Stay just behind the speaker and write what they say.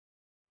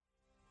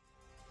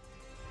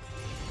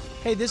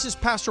Hey, this is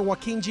Pastor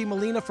Joaquin G.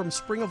 Molina from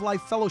Spring of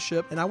Life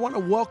Fellowship, and I want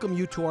to welcome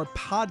you to our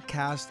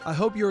podcast. I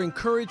hope you're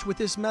encouraged with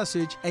this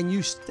message and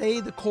you stay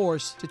the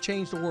course to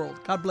change the world.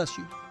 God bless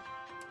you.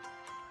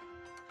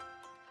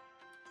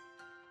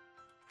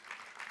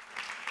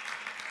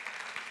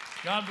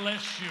 God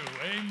bless you.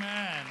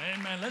 Amen.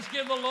 Amen. Let's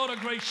give the Lord a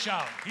great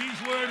shout.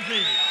 He's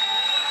worthy.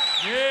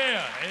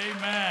 Yeah.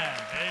 Amen.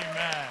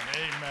 Amen.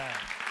 Amen.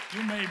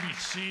 You may be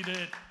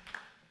seated.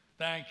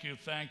 Thank you.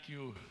 Thank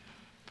you,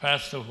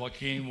 Pastor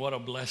Joaquin. What a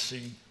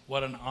blessing.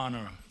 What an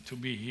honor to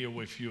be here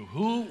with you.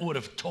 Who would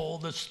have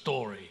told the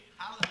story?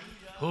 Hallelujah.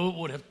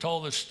 Who would have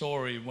told the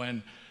story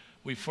when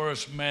we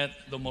first met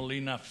the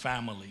Molina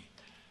family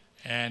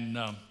and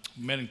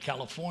met in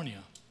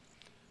California?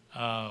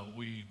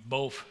 We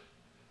both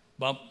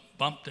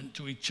bumped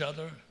into each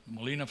other, the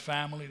Molina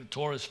family, the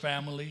Torres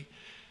family,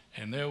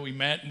 and there we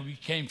met and we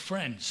became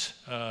friends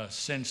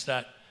since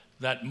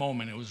that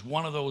moment. It was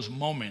one of those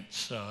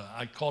moments.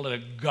 I call it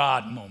a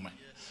God moment.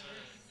 Yes,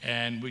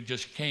 and we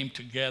just came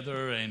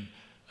together and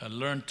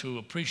learned to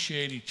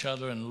appreciate each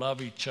other and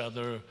love each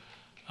other.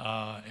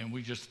 And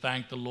we just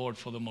thank the Lord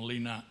for the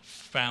Molina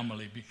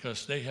family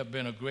because they have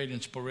been a great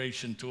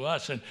inspiration to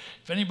us. And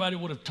if anybody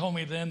would have told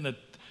me then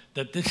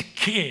that this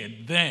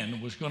kid then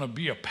was going to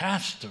be a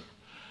pastor,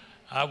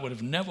 I would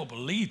have never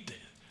believed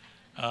it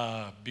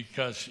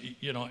because,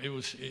 you know,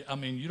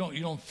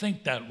 you don't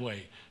think that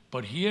way.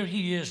 But here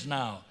he is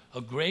now,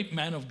 a great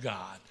man of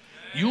God.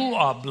 You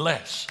are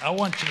blessed. I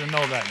want you to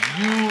know that.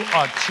 You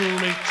are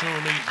truly,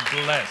 truly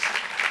blessed.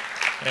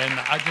 And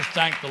I just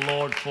thank the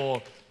Lord for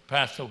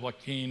Pastor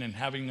Joaquin and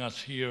having us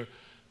here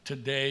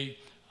today.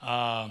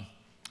 My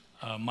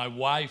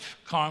wife,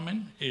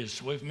 Carmen,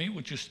 is with me.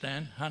 Would you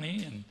stand,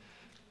 honey, and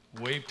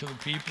wave to the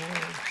people?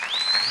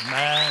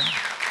 Amen.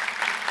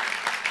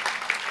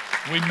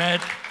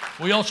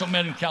 We also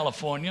met in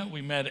California.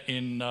 We met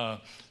in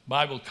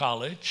Bible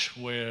college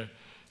where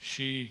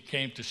she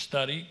came to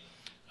study.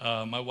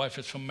 My wife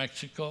is from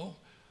Mexico.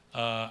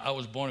 I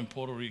was born in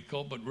Puerto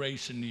Rico, but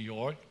raised in New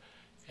York.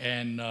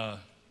 And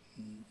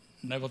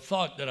never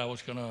thought that I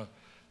was going to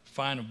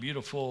find a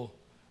beautiful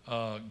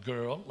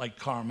girl like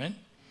Carmen.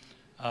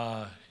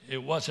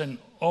 It wasn't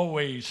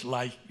always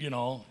like, you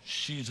know,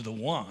 she's the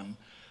one.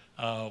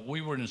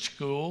 We were in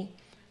school.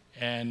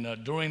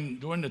 And during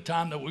the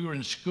time that we were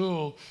in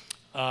school,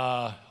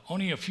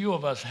 only a few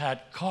of us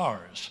had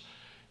cars.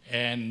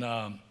 And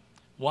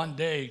one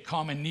day,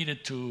 Carmen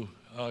needed to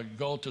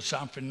go to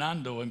San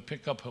Fernando and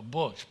pick up her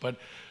books. But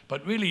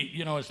really,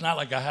 you know, it's not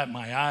like I had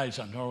my eyes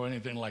on her or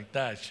anything like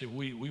that.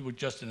 We were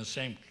just in the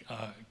same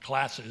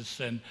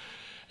classes.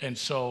 And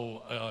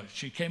so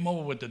she came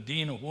over with the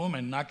dean of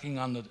women knocking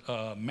on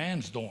the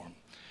man's dorm.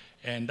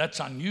 And that's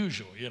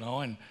unusual, you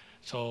know. And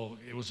so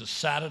it was a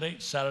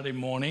Saturday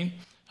morning.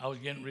 I was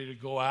getting ready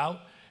to go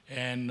out,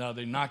 and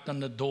they knocked on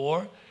the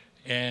door,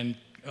 and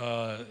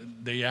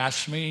they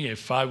asked me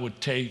if I would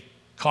take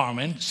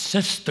Carmen,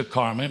 Sister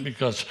Carmen,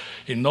 because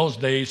in those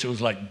days it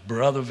was like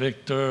Brother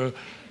Victor.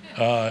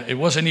 It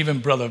wasn't even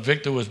Brother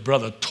Victor, it was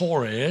Brother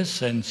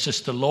Torres and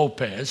Sister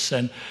Lopez.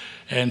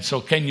 And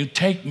so can you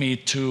take me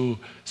to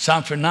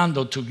San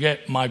Fernando to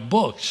get my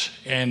books?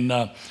 And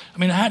I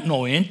had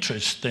no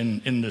interest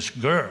in this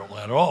girl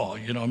at all.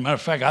 You know, as a matter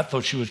of fact, I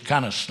thought she was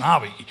kind of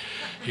snobby,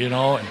 you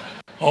know, and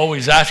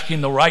always asking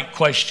the right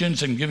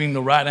questions and giving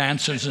the right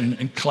answers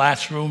in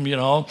classroom, you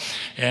know.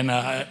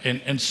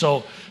 And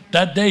so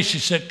that day she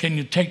said, can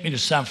you take me to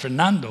San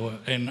Fernando?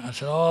 And I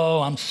said,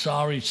 oh, I'm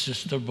sorry,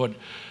 sister, but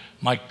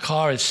my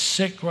car is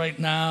sick right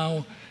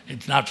now.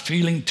 It's not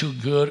feeling too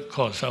good. Of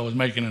course, I was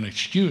making an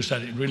excuse.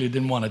 I really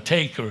didn't want to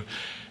take her.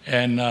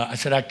 And I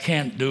said, I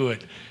can't do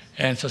it.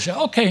 And so I said,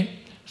 okay.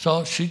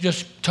 So she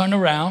just turned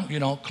around, you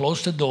know,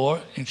 closed the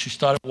door, and she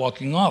started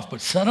walking off.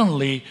 But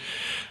suddenly,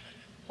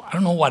 I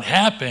don't know what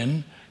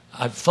happened.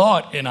 I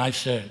thought, and I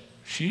said,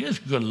 she is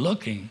good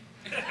looking,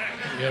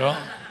 you know.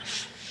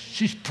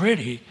 She's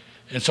pretty.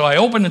 And so I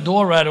opened the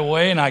door right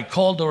away, and I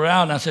called her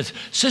out, and I said,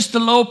 Sister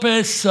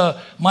Lopez,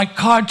 my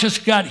car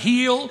just got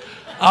healed.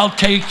 I'll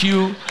take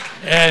you.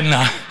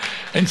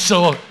 And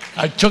so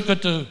I took her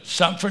to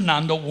San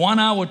Fernando, 1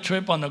 hour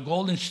trip on the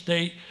Golden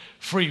State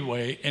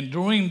Freeway. And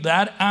during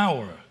that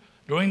hour,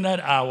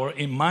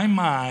 in my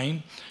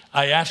mind,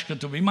 I asked her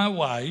to be my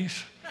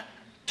wife,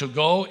 to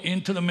go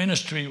into the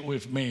ministry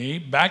with me,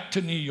 back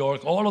to New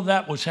York. All of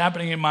that was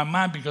happening in my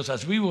mind because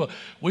as we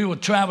were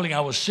traveling,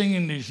 I was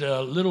singing these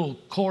little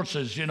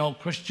choruses, you know,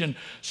 Christian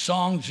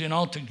songs, you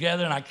know,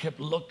 together. And I kept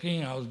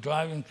looking. I was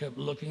driving, kept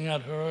looking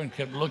at her and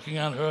kept looking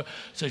at her.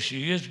 So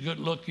she is good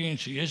looking.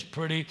 She is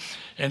pretty.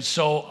 And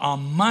so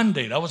on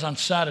Monday, that was on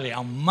Saturday.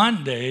 On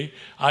Monday,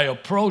 I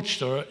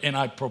approached her and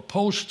I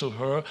proposed to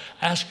her,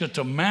 asked her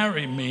to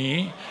marry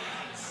me,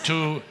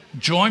 to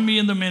join me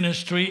in the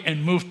ministry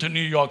and move to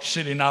New York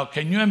City. Now,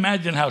 can you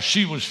imagine how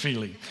she was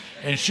feeling?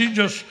 And she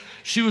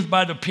was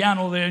by the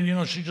piano there, and, you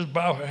know, she just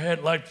bowed her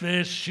head like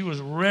this. She was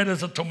red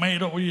as a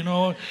tomato, you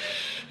know.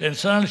 And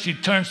suddenly she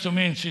turns to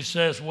me and she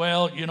says,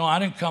 well, you know, I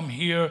didn't come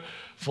here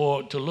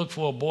to look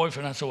for a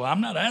boyfriend. I said, well,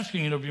 I'm not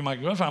asking you to be my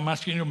girlfriend. I'm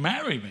asking you to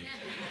marry me.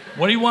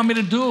 What do you want me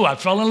to do? I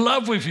fell in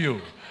love with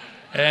you.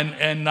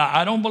 And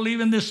I don't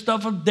believe in this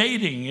stuff of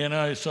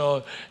dating,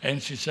 So,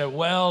 and she said,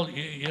 well,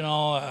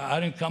 I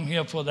didn't come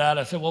here for that.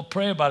 I said, well,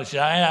 pray about it. She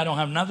said, I don't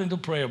have nothing to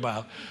pray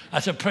about.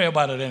 I said, pray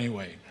about it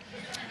anyway.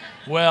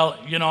 Well,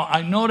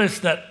 I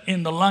noticed that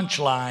in the lunch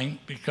line,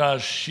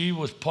 because she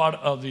was part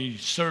of the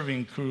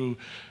serving crew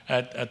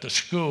at the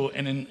school,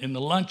 and in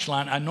the lunch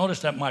line, I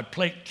noticed that my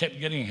plate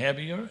kept getting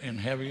heavier and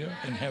heavier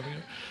and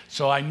heavier.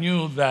 So I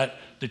knew that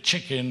the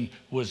chicken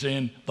was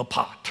in the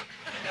pot.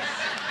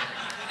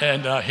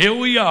 And here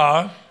we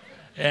are,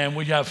 and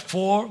we have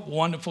 4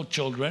 wonderful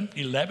children,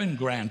 11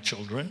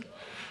 grandchildren,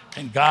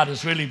 and God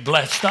has really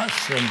blessed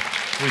us, and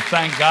we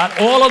thank God.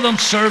 All of them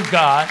serve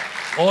God.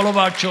 All of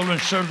our children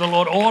serve the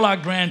Lord. All our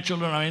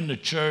grandchildren are in the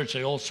church.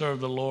 They all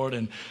serve the Lord,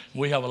 and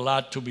we have a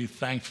lot to be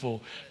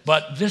thankful.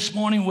 But this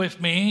morning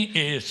with me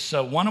is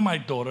one of my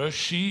daughters.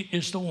 She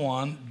is the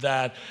one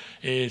that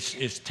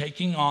is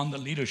taking on the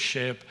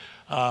leadership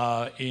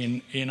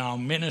in our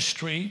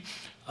ministry.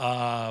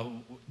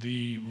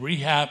 The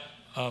rehab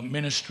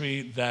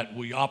ministry that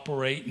we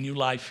operate, New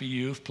Life for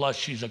Youth, plus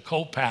she's a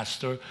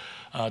co-pastor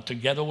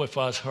together with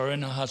us, her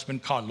and her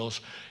husband Carlos,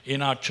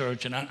 in our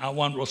church. And I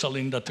want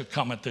Rosalinda to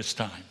come at this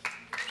time.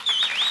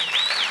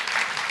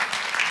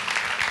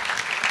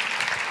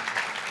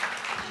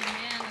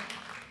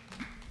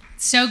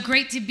 So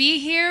great to be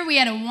here. We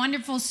had a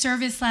wonderful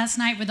service last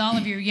night with all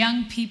of your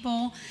young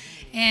people.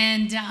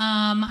 And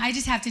I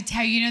just have to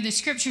tell you, the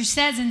scripture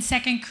says in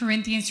 2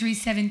 Corinthians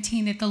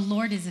 3:17 that the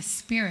Lord is a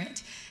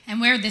spirit. And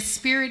where the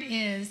spirit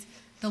is,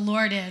 the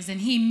Lord is.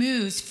 And he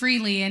moves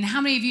freely. And how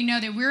many of you know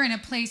that we're in a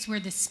place where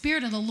the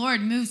Spirit of the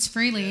Lord moves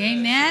freely?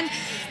 Amen?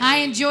 I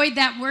enjoyed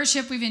that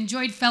worship. We've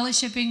enjoyed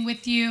fellowshipping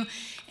with you.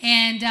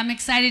 And I'm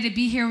excited to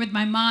be here with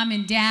my mom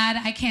and dad.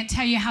 I can't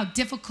tell you how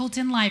difficult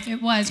in life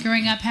it was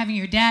growing up having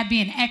your dad be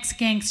an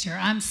ex-gangster.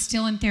 I'm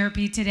still in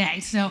therapy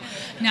today. So,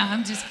 no,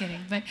 I'm just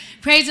kidding. But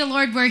praise the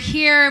Lord, we're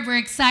here. We're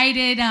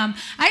excited. I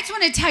just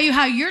want to tell you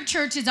how your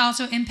church is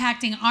also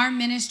impacting our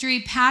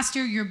ministry.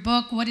 Pastor, your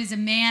book, What is a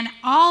Man?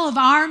 All of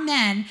our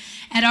men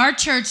at our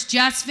church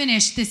just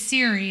finished the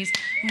series,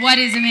 What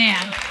is a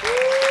Man?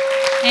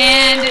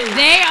 And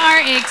they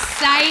are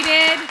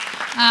excited.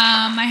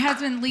 My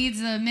husband leads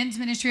the men's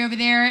ministry over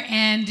there,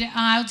 and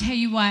I'll tell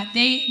you what,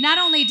 they not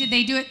only did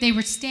they do it, they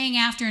were staying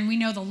after, and we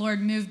know the Lord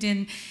moved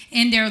in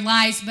their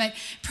lives. But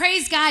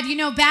praise God,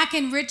 back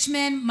in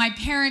Richmond, my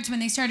parents, when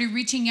they started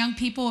reaching young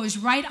people, it was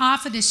right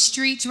off of the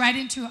streets, right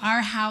into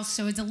our house.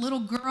 So as a little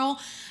girl,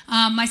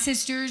 my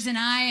sisters and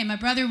I and my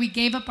brother, we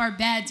gave up our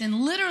beds,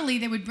 and literally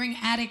they would bring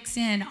addicts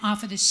in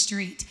off of the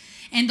street.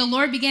 And the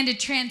Lord began to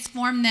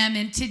transform them.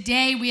 And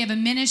today we have a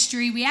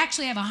ministry. We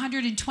actually have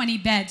 120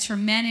 beds for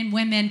men and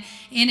women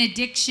in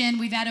addiction.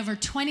 We've had over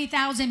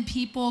 20,000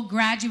 people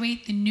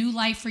graduate the New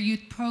Life for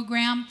Youth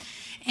program.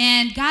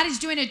 And God is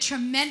doing a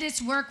tremendous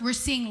work. We're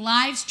seeing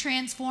lives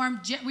transformed.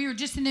 We were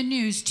just in the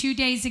news 2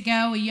 days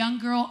ago. A young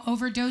girl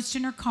overdosed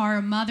in her car,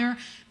 a mother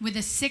with a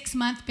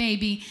 6-month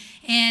baby.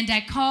 And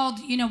I called,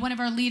 one of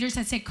our leaders.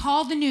 I said,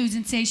 call the news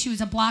and say she was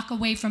a block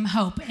away from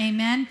hope.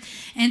 Amen.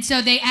 And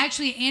so they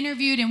actually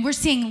interviewed, and we're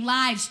seeing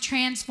lives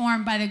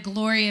transformed by the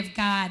glory of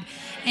God.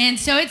 And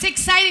so it's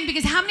exciting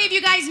because how many of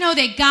you guys know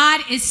that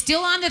God is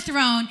still on the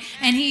throne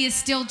and he is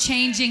still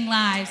changing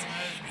lives?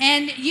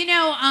 And,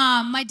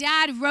 my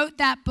dad wrote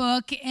that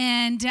book,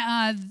 and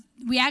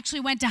we actually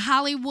went to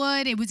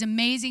Hollywood. It was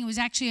amazing. It was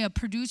actually a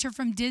producer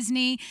from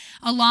Disney,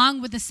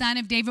 along with the son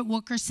of David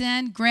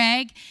Wilkerson,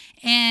 Greg,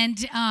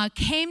 and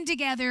came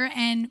together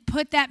and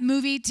put that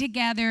movie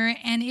together,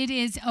 and it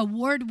is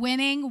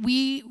award-winning.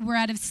 We were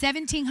out of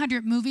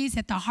 1,700 movies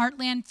at the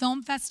Heartland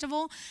Film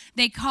Festival.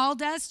 They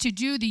called us to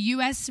do the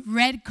U.S.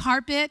 red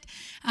carpet.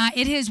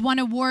 It has won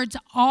awards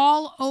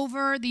all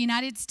over the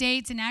United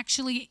States, and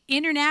actually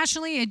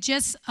internationally. It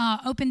just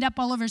opened up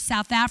all over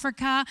South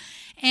Africa.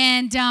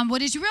 And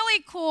what is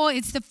really cool,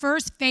 it's the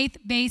first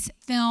faith-based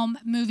film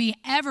movie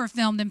ever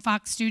filmed in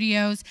Fox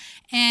Studios.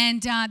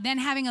 And then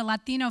having a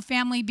Latino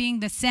family being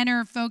the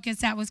center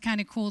focus, that was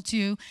kind of cool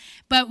too.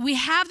 But we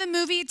have the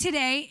movie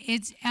today.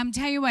 I'm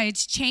telling you what,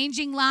 it's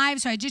changing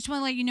lives. So I just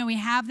want to let you know we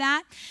have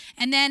that.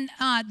 And then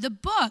the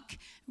book,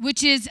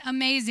 which is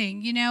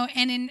amazing,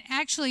 and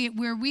actually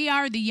where we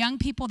are, the young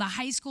people, the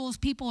high schools,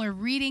 people are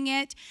reading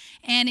it,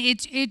 and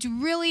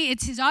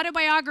it's his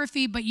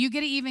autobiography, but you get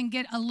to even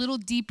get a little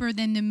deeper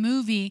than the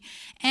movie.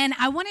 And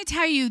I want to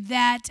tell you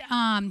that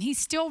he's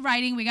still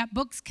writing. We got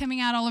books coming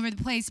out all over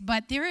the place,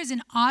 but there is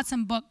an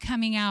awesome book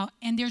coming out,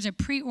 and there's a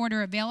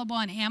pre-order available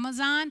on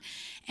Amazon,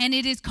 and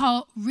it is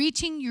called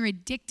Reaching Your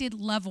Addicted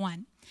Loved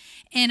One.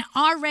 And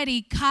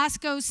already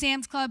Costco,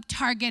 Sam's Club,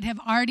 Target have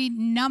already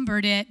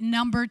numbered it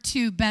number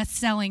 2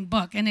 best-selling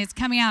book. And it's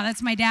coming out.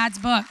 That's my dad's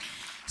book.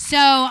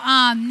 So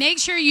make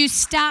sure you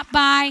stop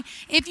by.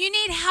 If you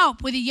need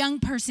help with a young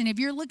person, if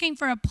you're looking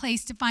for a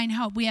place to find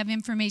help, we have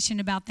information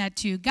about that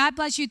too. God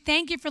bless you.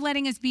 Thank you for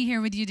letting us be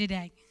here with you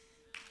today.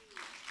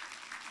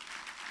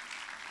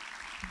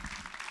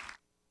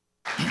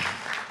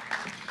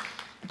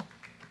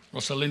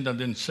 Rosalinda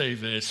didn't say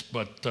this,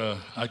 but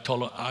I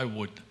told her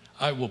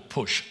I will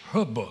push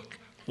her book,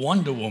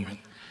 Wonder Woman.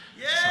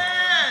 Yes! So,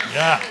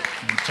 yeah,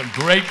 it's a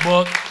great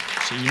book.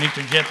 So you need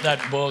to get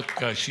that book.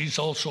 She's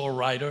also a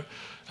writer.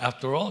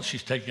 After all,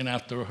 she's taken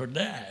after her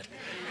dad.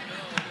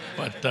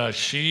 But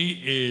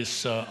she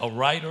is a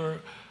writer,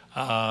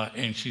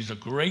 and she's a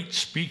great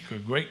speaker,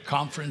 great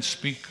conference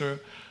speaker.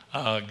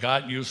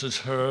 God uses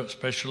her,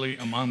 especially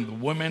among the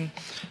women.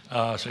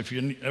 So if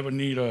you ever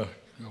need a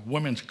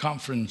women's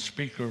conference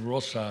speaker,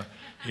 Rosa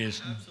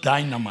is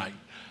dynamite.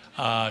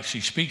 She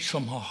speaks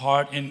from her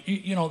heart. And,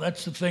 you know,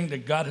 that's the thing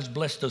that God has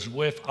blessed us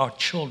with, our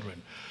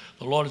children.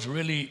 The Lord has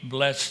really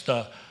blessed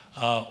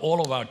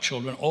all of our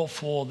children. All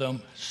four of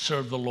them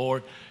serve the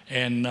Lord.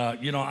 And,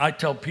 you know, I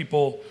tell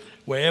people,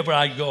 wherever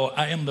I go,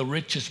 I am the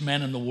richest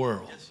man in the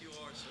world. Yes, you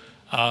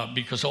are, sir.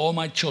 Because all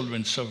my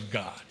children serve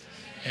God.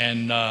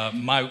 And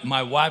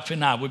my wife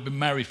and I, we've been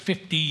married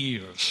 50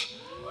 years.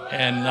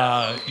 And,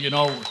 you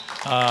know,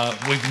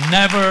 we've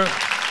never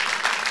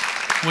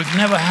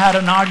had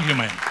an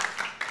argument.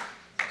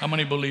 How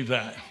many believe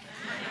that?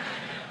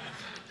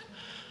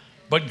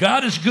 But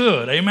God is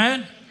good.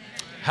 Amen?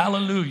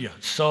 Hallelujah.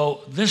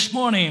 So this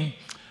morning,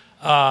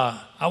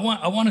 I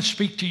want to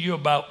speak to you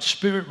about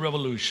spirit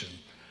revolution.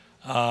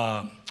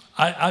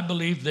 I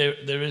believe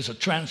there is a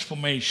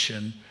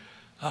transformation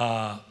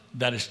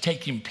that is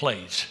taking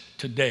place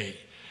today.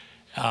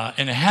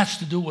 And it has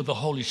to do with the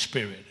Holy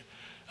Spirit.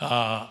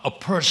 The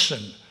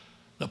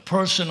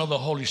person of the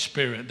Holy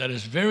Spirit that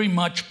is very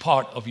much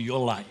part of your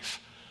life.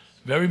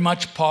 Very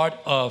much part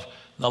of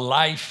the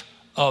life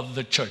of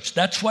the church.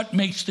 That's what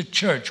makes the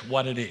church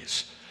what it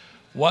is.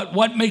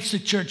 What makes the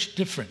church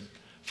different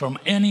from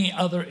any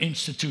other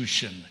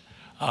institution,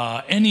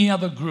 any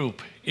other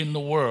group in the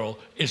world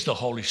is the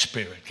Holy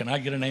Spirit. Can I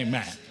get an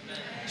amen?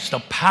 It's the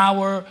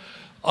power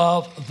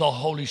of the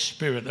Holy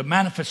Spirit, the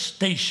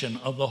manifestation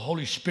of the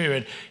Holy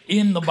Spirit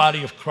in the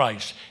body of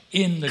Christ,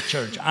 in the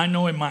church. I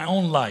know in my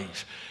own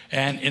life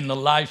and in the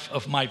life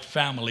of my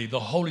family,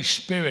 the Holy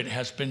Spirit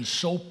has been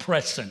so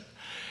present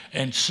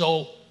and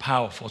so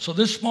powerful. So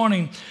this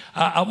morning,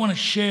 I want to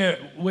share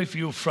with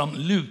you from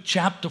Luke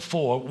chapter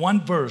 4,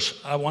 one verse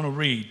I want to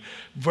read,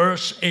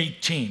 verse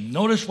 18.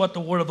 Notice what the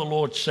word of the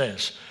Lord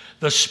says.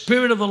 The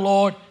Spirit of the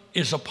Lord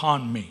is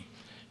upon me,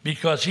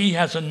 because he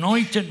has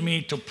anointed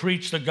me to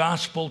preach the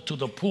gospel to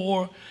the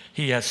poor.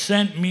 He has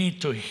sent me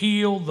to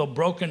heal the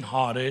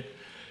brokenhearted,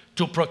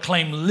 to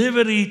proclaim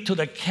liberty to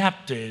the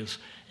captives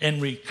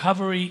and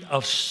recovery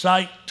of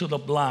sight to the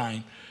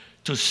blind,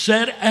 to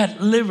set at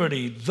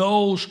liberty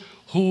those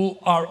who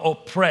are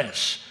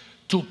oppressed,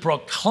 to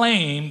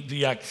proclaim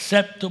the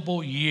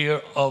acceptable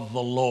year of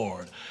the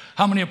Lord.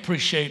 How many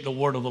appreciate the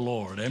word of the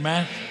Lord?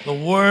 Amen? The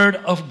word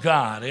of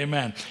God.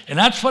 Amen. And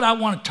that's what I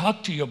want to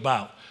talk to you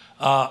about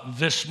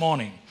this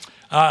morning.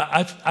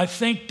 I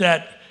think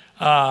that,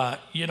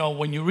 you know,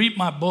 when you read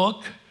my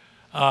book,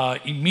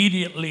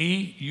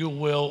 immediately you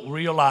will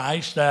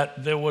realize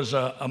that there was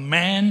a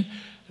man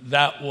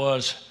that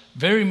was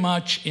very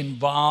much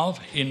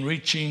involved in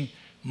reaching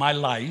my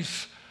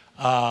life,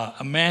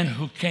 a man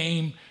who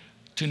came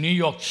to New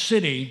York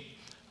City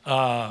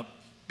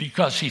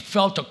because he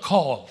felt a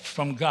call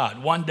from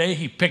God. One day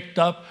he picked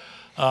up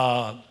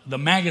the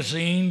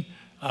magazine,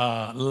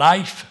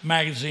 Life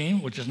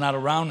magazine, which is not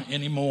around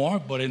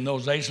anymore, but in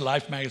those days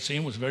Life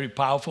magazine was very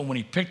powerful. When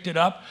he picked it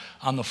up,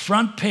 on the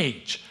front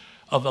page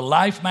of the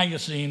Life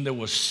magazine, there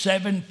were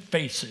 7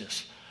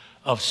 faces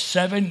of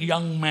 7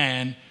 young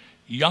men,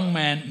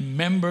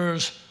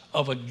 members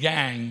of a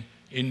gang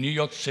in New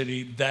York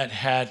City that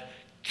had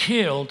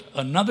killed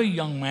another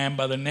young man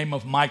by the name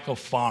of Michael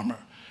Farmer.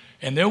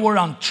 And they were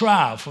on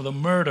trial for the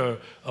murder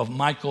of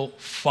Michael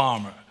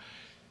Farmer.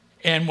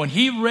 And when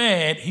he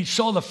read, he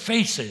saw the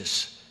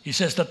faces. He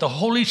says that the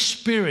Holy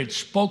Spirit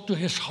spoke to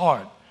his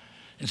heart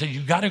and said,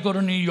 you got to go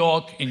to New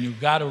York and you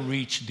got to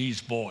reach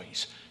these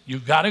boys. You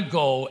got to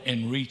go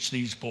and reach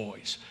these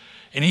boys.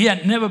 And he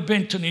had never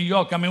been to New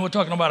York. I mean, we're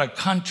talking about a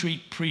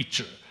country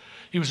preacher.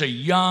 He was a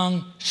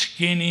young,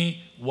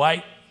 skinny,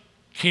 white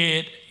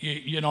kid,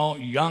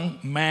 young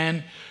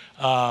man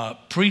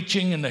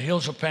preaching in the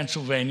hills of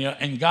Pennsylvania.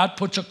 And God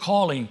puts a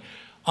calling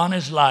on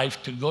his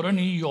life to go to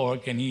New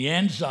York. And he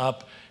ends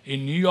up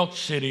in New York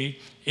City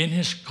in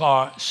his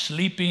car,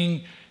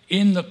 sleeping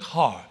in the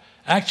car.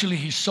 Actually,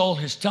 he sold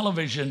his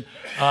television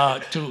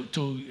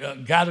to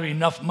gather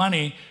enough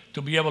money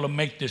to be able to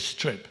make this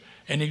trip.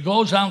 And he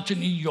goes out to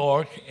New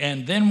York,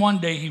 and then one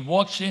day he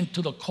walks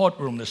into the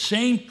courtroom, the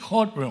same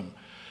courtroom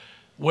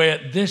where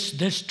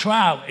this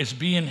trial is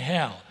being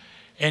held.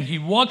 And he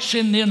walks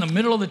in there in the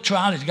middle of the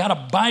trial. He's got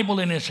a Bible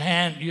in his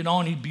hand,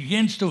 and he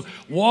begins to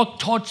walk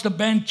towards the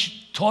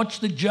bench, towards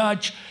the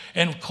judge.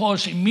 And, of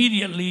course,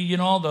 immediately,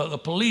 the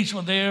police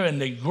were there,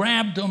 and they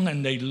grabbed him,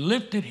 and they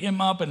lifted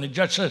him up. And the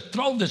judge said,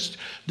 throw this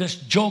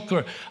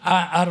joker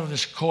out of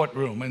this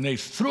courtroom. And they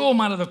threw him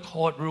out of the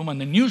courtroom,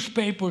 and the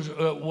newspapers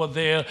were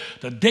there.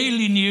 The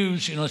Daily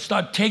News,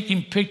 started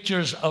taking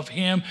pictures of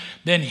him.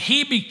 Then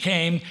he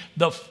became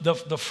the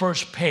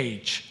first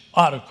page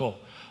article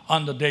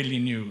on the Daily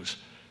News.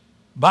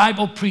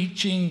 Bible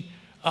preaching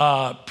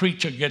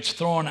preacher gets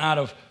thrown out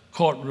of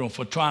courtroom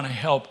for trying to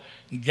help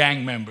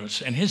gang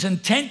members. And his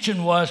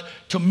intention was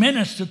to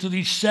minister to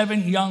these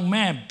 7 young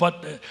men,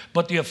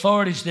 but the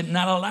authorities did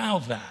not allow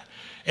that.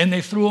 And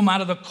they threw him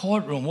out of the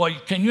courtroom. Well,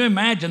 can you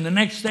imagine the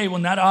next day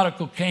when that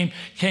article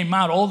came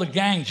out, all the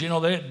gangs,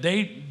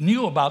 they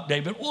knew about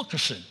David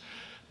Wilkerson.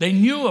 They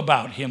knew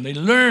about him. They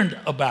learned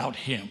about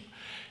him.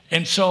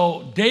 And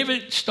so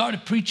David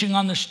started preaching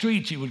on the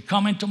streets. He would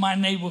come into my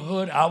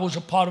neighborhood. I was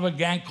a part of a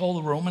gang called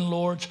the Roman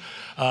Lords.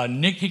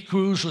 Nicky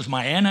Cruz was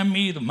my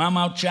enemy, the Mau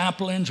Mau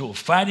chaplains who were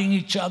fighting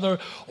each other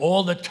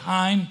all the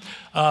time.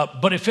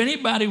 But if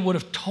anybody would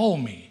have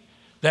told me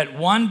that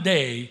one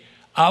day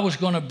I was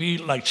going to be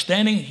like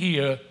standing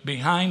here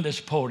behind this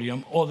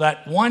podium, or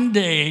that one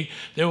day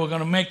they were going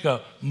to make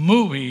a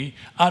movie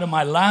out of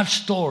my life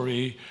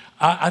story,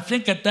 I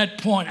think at that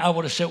point I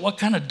would have said, what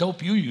kind of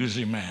dope you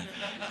using, man?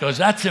 Because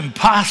that's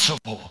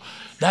impossible.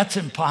 That's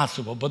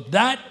impossible. But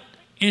that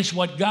is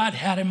what God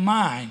had in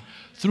mind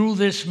through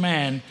this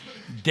man,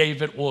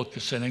 David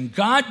Wilkerson. And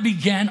God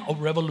began a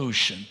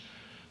revolution.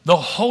 The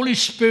Holy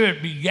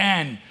Spirit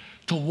began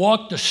to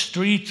walk the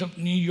streets of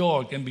New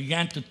York and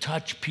began to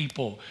touch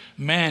people,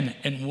 men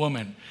and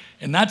women.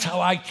 And that's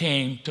how I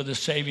came to the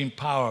saving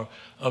power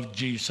of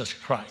Jesus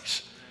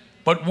Christ.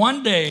 But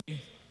one day,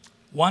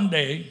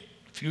 a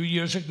few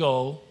years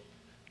ago,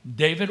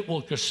 David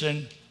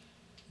Wilkerson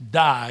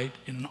died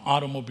in an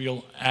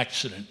automobile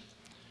accident.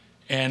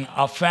 And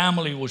our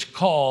family was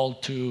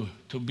called to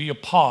be a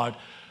part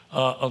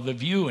of the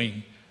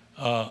viewing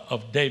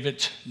of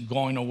David's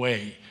going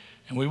away.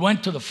 And we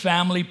went to the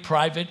family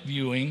private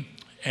viewing,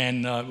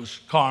 and it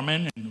was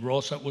Carmen and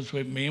Rosa was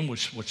with me, and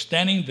we're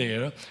standing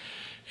there.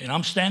 And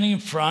I'm standing in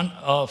front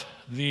of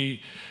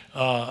the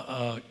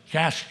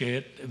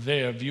casket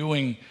there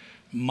viewing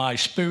my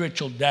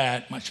spiritual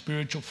dad, my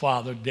spiritual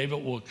father,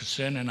 David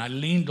Wilkerson, and I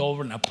leaned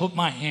over and I put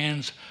my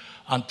hands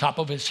on top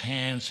of his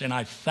hands and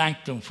I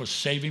thanked him for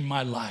saving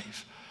my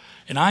life.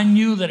 And I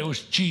knew that it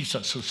was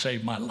Jesus who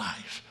saved my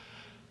life.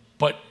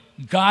 But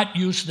God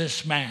used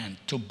this man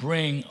to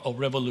bring a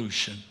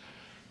revolution,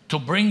 to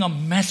bring a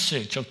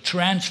message of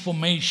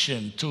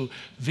transformation to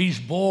these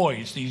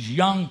boys, these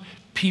young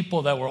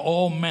people that were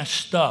all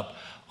messed up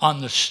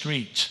on the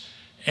streets.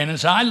 And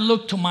as I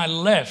look to my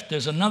left,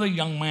 there's another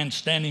young man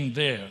standing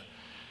there.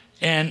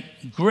 And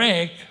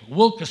Greg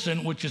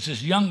Wilkerson, which is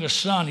his younger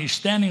son, he's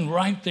standing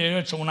right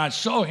there. So when I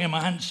saw him,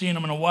 I hadn't seen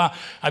him in a while,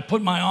 I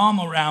put my arm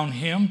around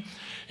him.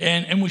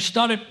 And we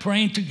started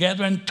praying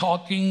together and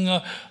talking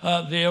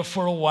there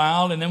for a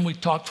while. And then we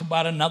talked for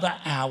about another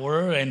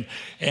hour.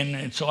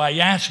 And so I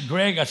asked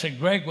Greg, I said,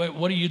 Greg,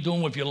 what are you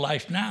doing with your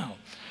life now?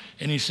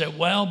 And he said,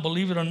 well,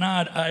 believe it or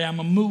not, I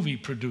am a movie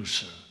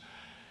producer.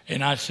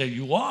 And I said,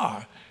 you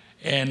are?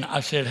 And I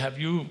said, have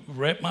you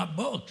read my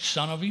book,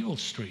 Son of Evil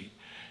Street?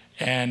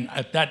 And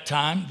at that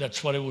time,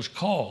 that's what it was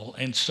called.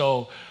 And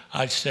so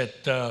I said,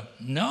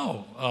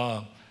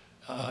 no.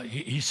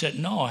 He said,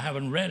 no, I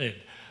haven't read it.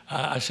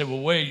 I said,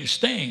 well, where are you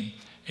staying?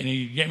 And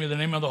he gave me the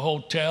name of the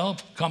hotel.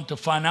 Come to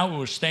find out, we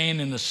were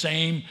staying in the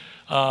same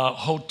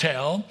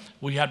hotel.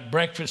 We had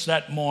breakfast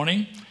that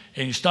morning.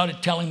 And he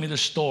started telling me the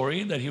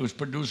story that he was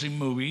producing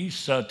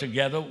movies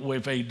together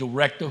with a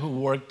director who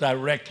worked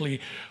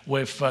directly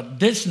with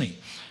Disney.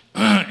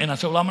 And I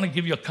said, well, I'm going to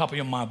give you a copy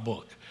of my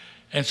book.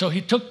 And so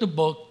he took the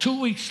book. 2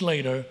 weeks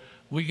later,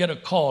 we get a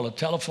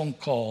telephone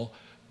call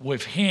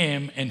with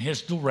him and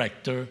his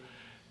director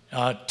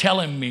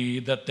telling me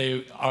that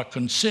they are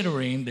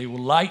considering, they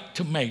would like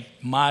to make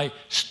my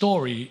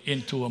story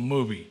into a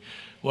movie.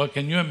 Well,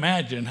 can you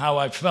imagine how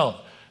I felt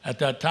at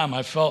that time?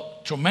 I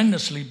felt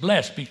tremendously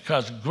blessed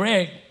because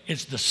Greg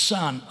is the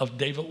son of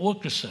David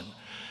Wilkerson.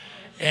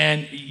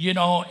 And,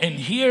 and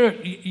here,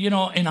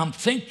 and I'm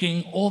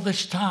thinking all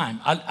this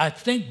time, I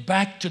think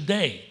back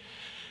today,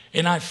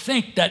 and I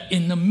think that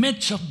in the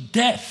midst of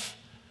death,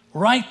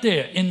 right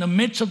there, in the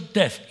midst of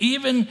death,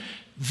 even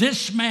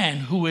this man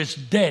who is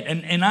dead,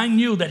 and I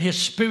knew that his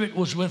spirit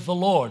was with the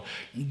Lord,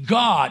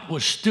 God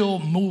was still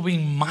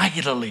moving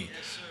mightily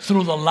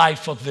through the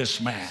life of this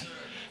man.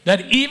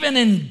 That even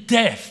in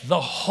death,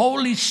 the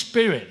Holy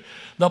Spirit,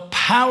 the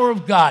power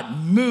of God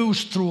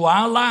moves through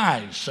our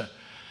lives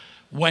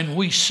when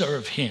we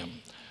serve him,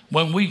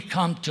 when we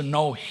come to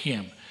know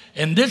him.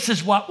 And this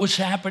is what was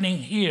happening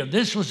here.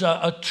 This was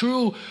a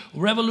true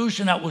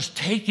revolution that was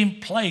taking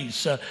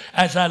place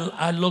as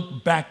I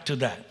look back to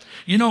that.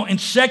 In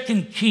 2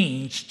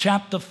 Kings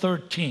chapter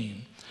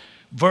 13,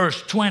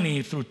 verse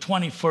 20 through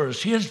 21,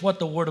 here's what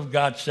the Word of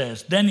God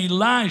says. Then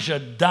Elijah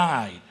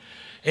died,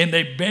 and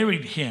they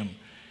buried him.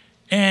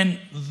 And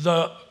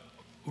the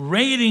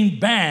raiding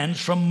bands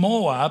from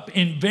Moab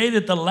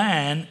invaded the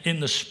land in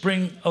the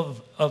spring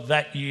of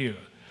that year.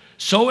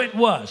 So it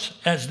was,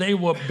 as they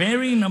were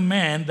burying a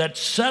man, that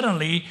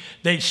suddenly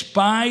they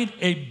spied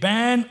a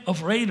band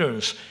of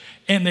raiders,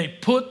 and they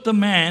put the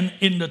man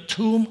in the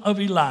tomb of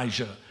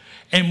Elijah.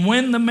 And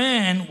when the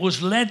man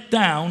was let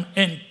down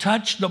and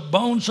touched the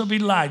bones of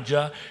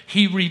Elijah,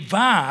 he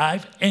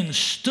revived and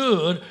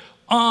stood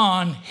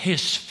on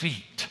his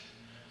feet.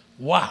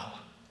 Wow.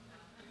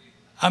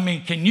 I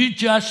mean, can you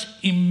just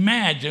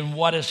imagine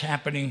what is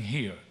happening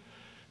here?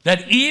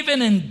 That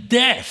even in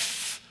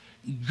death,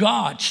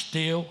 God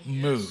still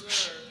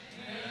moves.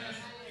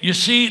 You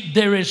see,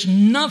 there is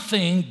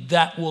nothing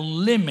that will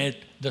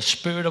limit the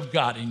Spirit of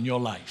God in your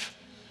life.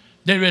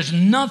 There is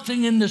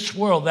nothing in this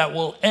world that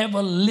will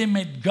ever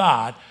limit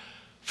God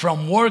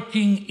from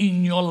working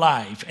in your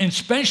life. And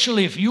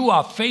especially if you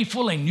are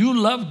faithful and you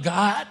love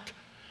God,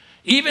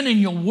 even in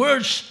your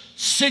worst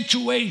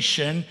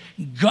situation,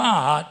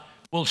 God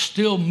will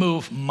still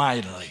move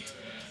mightily.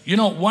 You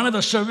know, one of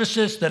the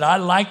services that I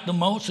like the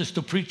most is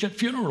to preach at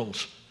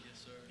funerals.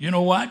 You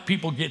know what?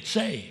 People get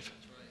saved.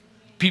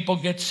 People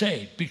get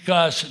saved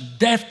because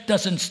death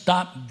doesn't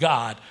stop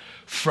God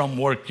from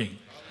working.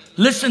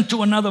 Listen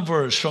to another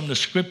verse from the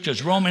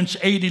scriptures, Romans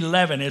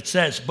 8:11. It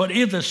says, "But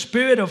if the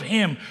spirit of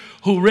him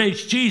who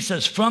raised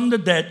Jesus from the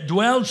dead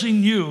dwells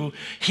in you,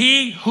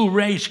 he who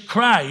raised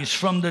Christ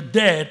from the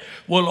dead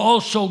will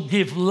also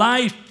give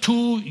life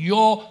to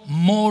your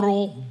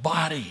mortal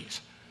bodies."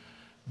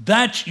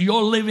 That's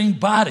your living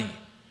body.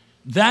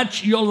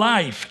 That's your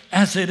life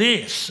as it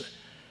is.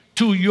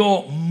 To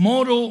your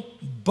mortal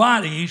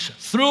bodies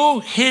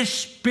through his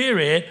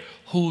spirit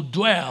who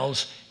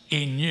dwells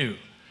in you.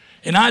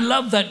 And I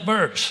love that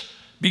verse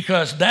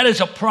because that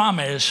is a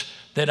promise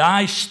that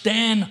I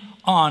stand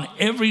on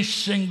every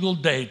single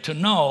day, to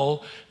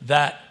know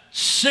that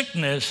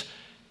sickness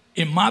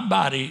in my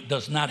body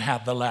does not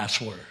have the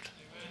last word.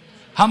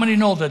 How many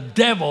know the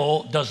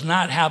devil does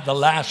not have the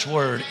last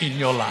word in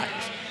your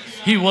life?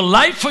 He will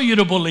like for you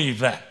to believe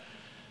that.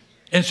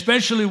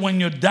 Especially when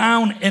you're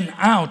down and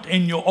out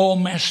and you're all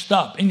messed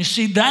up. And you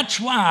see, that's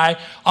why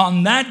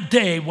on that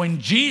day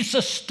when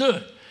Jesus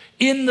stood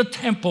in the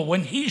temple,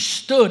 when he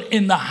stood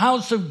in the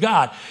house of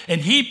God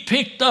and he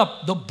picked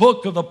up the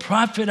book of the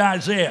prophet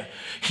Isaiah,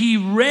 he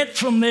read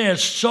from there.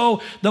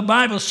 So the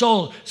Bible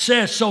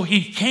says, so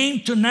he came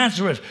to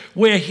Nazareth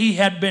where he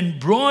had been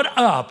brought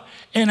up.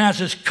 And as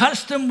his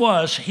custom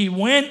was, he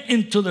went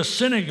into the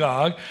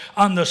synagogue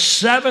on the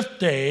Sabbath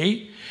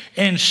day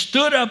and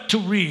stood up to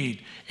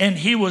read. And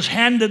he was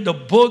handed the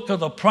book of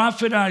the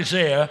prophet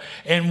Isaiah.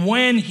 And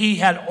when he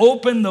had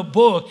opened the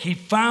book, he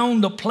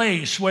found the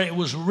place where it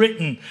was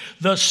written,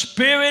 "The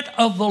Spirit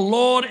of the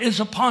Lord is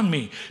upon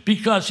me,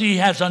 because he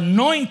has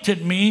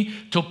anointed me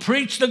to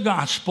preach the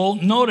gospel,"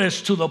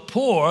 notice, "to the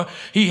poor.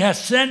 He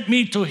has sent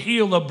me to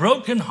heal the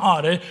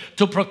brokenhearted,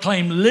 to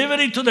proclaim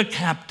liberty to the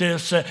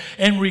captives,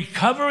 and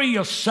recovery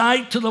of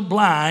sight to the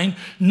blind."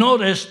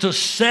 Notice, to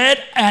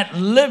set at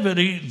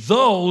liberty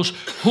those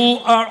who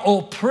are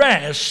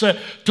oppressed,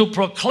 to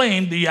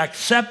proclaim the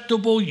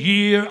acceptable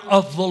year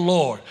of the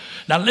Lord.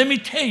 Now, let me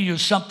tell you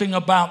something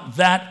about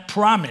that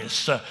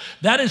promise.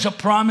 That is a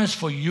promise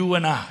for you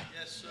and I.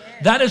 Yes,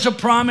 that is a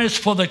promise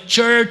for the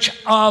church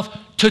of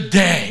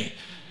today.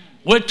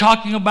 We're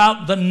talking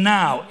about the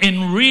now,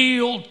 in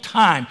real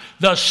time.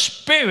 The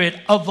Spirit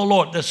of the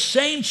Lord, the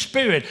same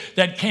Spirit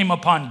that came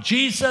upon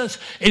Jesus,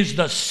 is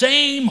the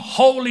same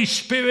Holy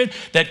Spirit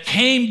that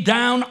came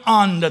down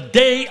on the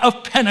day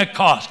of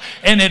Pentecost.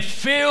 And it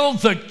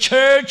filled the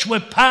church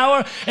with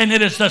power. And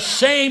it is the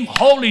same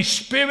Holy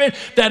Spirit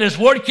that is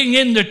working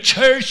in the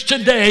church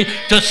today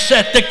to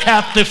set the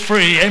captive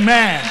free.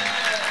 Amen.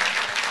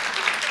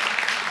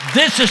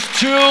 This is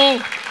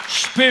true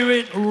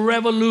spirit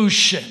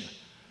revolution.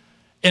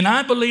 And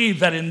I believe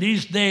that in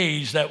these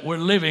days that we're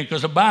living,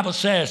 because the Bible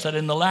says that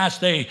in the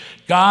last day,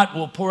 God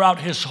will pour out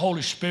his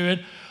Holy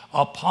Spirit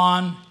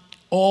upon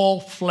all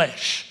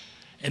flesh.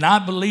 And I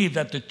believe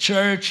that the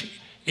church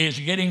is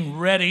getting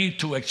ready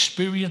to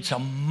experience a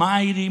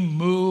mighty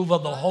move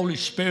of the Holy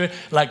Spirit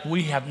like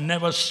we have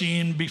never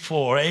seen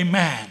before.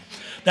 Amen.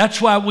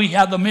 That's why we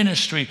have the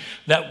ministry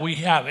that we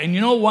have. And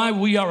you know why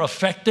we are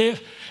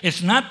effective?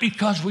 It's not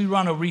because we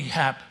run a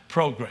rehab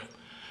program.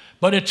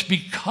 But it's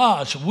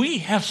because we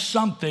have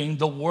something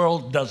the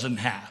world doesn't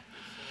have.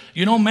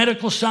 You know,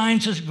 medical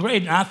science is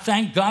great, and I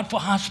thank God for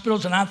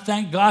hospitals, and I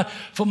thank God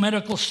for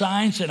medical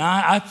science, and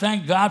I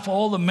thank God for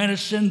all the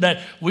medicine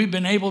that we've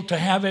been able to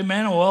have,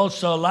 amen, or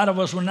else a lot of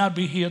us would not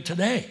be here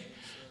today.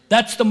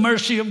 That's the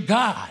mercy of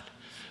God.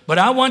 But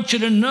I want you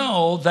to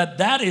know that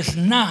that is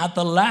not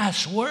the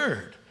last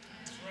word.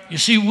 You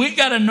see, we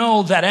got to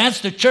know that as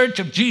the church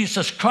of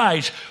Jesus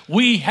Christ,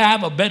 we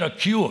have a better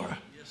cure.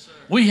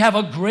 We have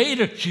a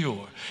greater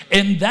cure,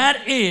 and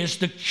that is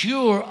the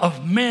cure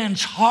of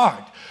man's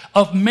heart,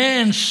 of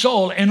man's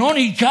soul, and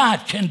only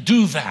God can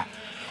do that.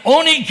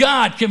 Only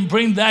God can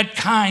bring that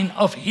kind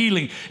of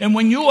healing. And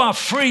when you are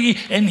free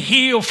and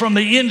healed from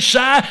the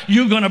inside,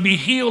 you're going to be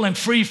healed and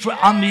free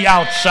on the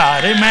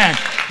outside. Amen.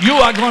 You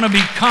are going to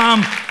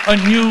become a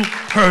new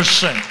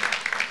person.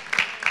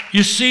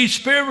 You see,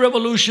 Spirit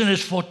Revolution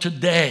is for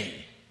today.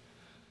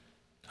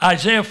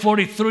 Isaiah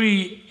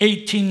 43,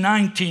 18,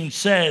 19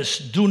 says,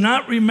 "Do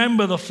not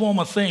remember the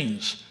former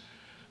things,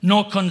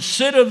 nor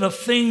consider the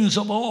things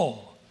of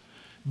old.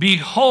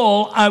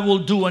 Behold, I will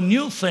do a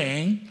new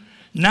thing.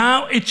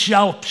 Now it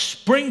shall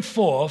spring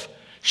forth.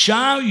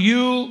 Shall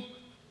you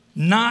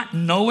not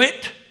know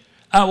it?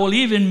 I will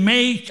even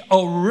make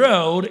a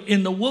road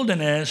in the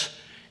wilderness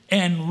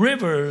and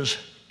rivers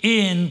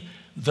in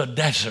the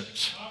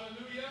deserts.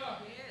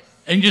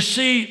 And you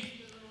see,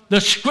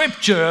 the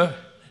scripture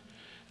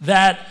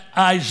that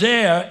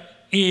Isaiah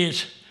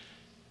is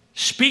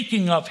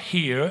speaking of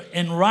here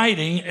and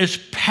writing is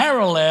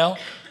parallel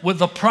with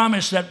the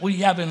promise that we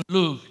have in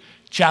Luke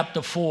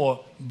chapter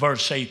 4,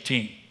 verse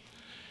 18.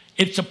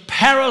 It's a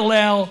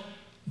parallel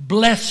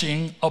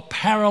blessing, a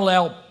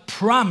parallel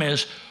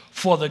promise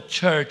for the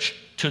church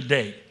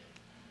today.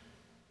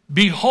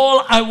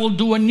 Behold, I will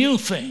do a new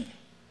thing,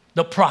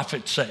 the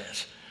prophet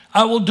says.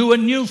 I will do a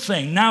new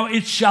thing. Now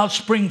it shall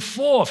spring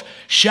forth.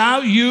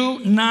 Shall you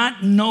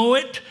not know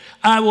it?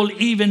 I will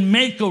even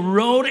make a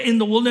road in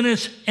the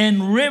wilderness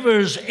and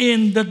rivers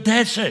in the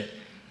desert.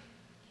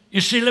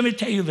 You see, let me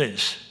tell you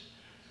this.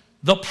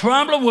 The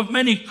problem with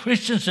many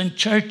Christians and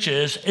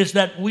churches is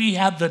that we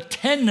have the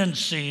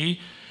tendency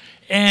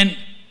and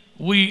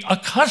we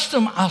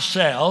accustom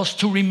ourselves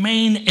to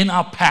remain in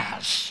our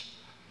past.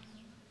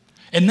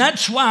 And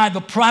that's why the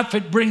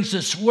prophet brings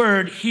this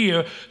word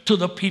here to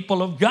the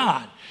people of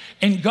God.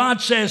 And God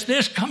says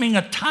there's coming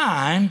a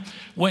time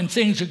when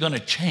things are going to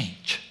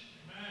change.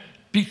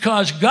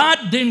 Because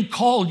God didn't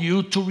call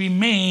you to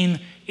remain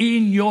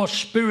in your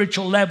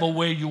spiritual level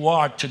where you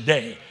are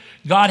today.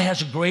 God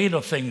has greater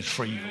things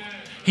for you.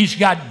 He's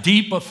got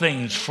deeper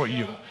things for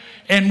you.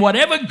 And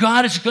whatever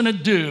God is going to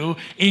do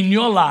in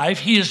your life,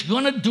 He is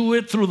going to do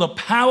it through the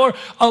power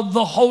of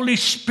the Holy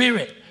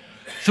Spirit.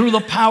 Through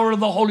the power of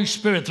the Holy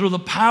Spirit, through the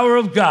power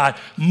of God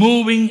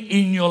moving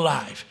in your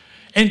life.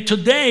 And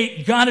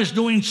today, God is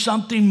doing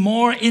something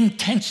more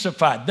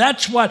intensified.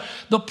 That's what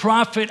the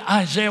prophet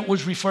Isaiah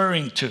was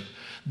referring to.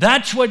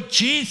 That's what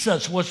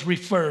Jesus was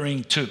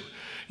referring to.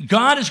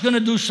 God is going to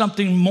do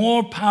something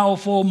more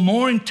powerful,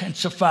 more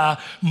intensified,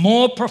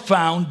 more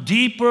profound,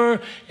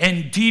 deeper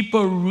and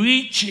deeper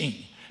reaching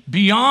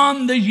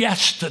beyond the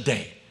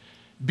yesterday.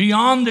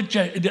 Beyond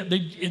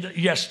the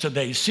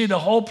yesterday. See, the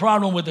whole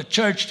problem with the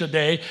church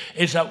today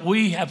is that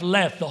we have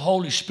left the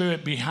Holy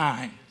Spirit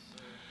behind.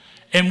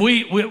 And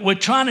we're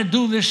trying to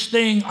do this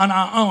thing on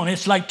our own.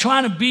 It's like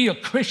trying to be a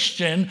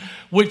Christian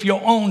with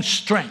your own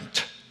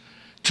strength.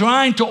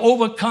 Trying to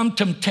overcome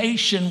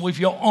temptation with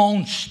your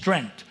own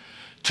strength.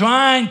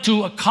 Trying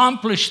to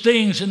accomplish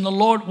things in the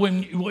Lord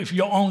with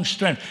your own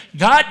strength.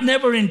 God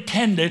never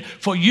intended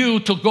for you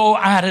to go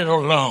at it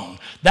alone.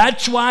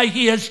 That's why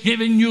He has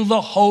given you the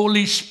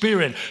Holy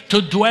Spirit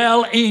to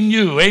dwell in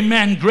you.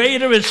 Amen.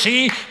 Greater is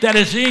He that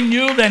is in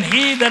you than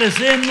he that is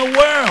in the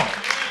world.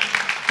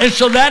 And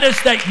so that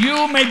is that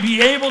you may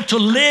be able to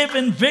live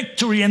in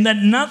victory and that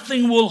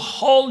nothing will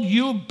hold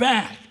you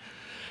back.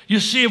 You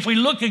see, if we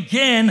look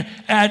again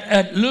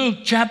at Luke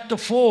chapter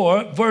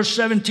 4, verse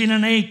 17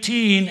 and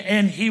 18,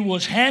 and he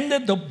was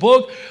handed the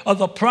book of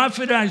the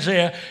prophet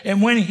Isaiah,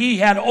 and when he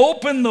had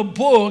opened the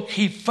book,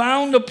 he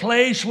found a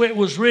place where it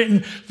was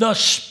written, "The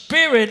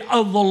Spirit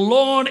of the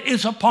Lord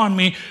is upon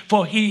me,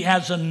 for He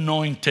has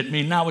anointed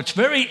me." Now, it's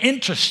very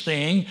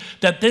interesting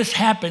that this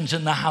happens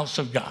in the house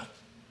of God.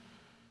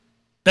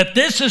 That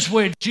this is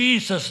where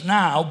Jesus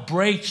now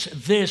breaks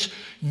this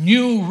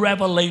new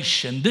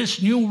revelation,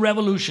 this new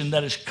revolution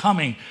that is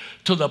coming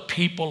to the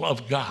people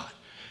of God.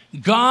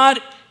 God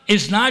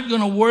is not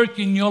going to work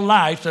in your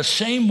life the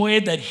same way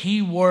that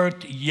He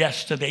worked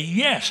yesterday.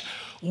 Yes,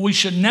 we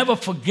should never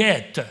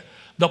forget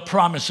the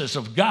promises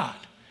of God.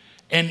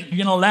 And,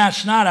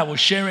 last night I was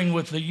sharing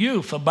with the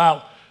youth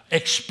about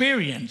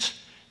experience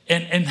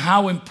and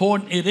how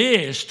important it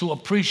is to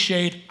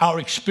appreciate our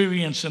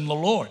experience in the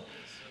Lord.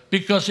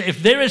 Because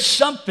if there is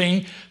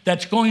something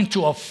that's going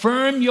to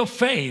affirm your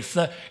faith,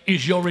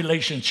 is your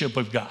relationship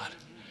with God,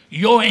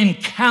 your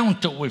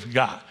encounter with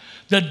God.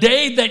 The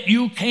day that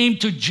you came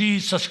to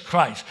Jesus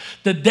Christ,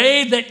 the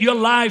day that your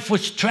life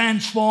was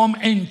transformed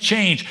and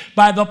changed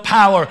by the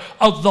power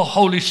of the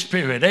Holy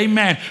Spirit.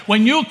 Amen.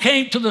 When you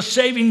came to the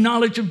saving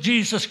knowledge of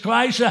Jesus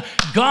Christ,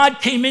 God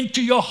came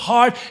into your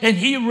heart and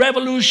He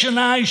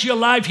revolutionized your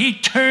life. He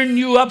turned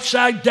you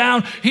upside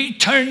down. He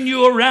turned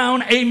you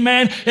around.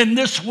 Amen. And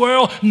this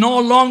world no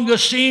longer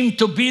seemed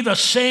to be the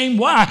same.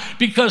 Why?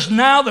 Because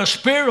now the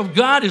Spirit of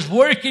God is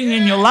working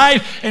in your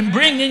life and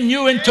bringing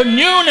you into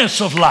newness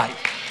of life.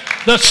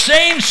 The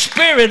same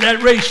Spirit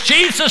that raised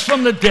Jesus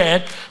from the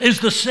dead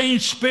is the same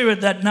Spirit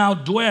that now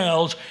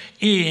dwells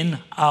in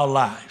our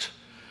lives.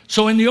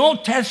 So in the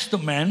Old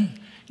Testament,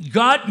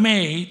 God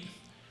made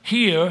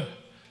here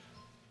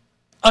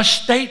a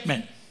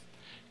statement.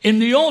 In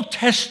the Old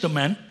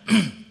Testament,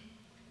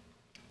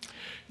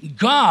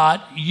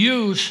 God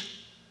used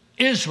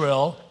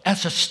Israel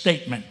as a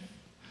statement.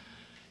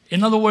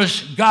 In other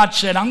words, God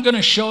said, I'm going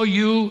to show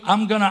you,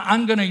 I'm going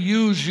to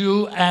use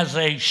you as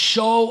a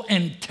show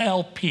and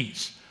tell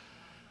piece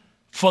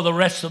for the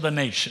rest of the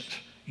nations.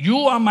 You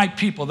are my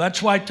people. That's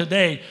why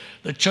today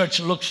the church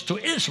looks to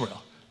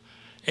Israel.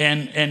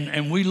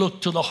 And we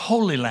look to the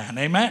Holy Land.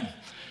 Amen.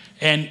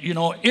 And,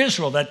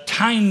 Israel, that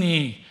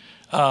tiny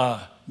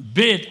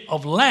bit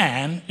of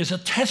land is a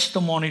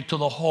testimony to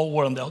the whole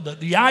world.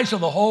 The eyes of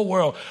the whole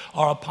world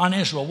are upon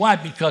Israel. Why?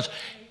 Because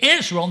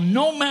Israel,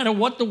 no matter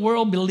what the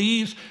world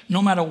believes,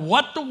 no matter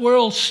what the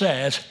world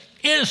says,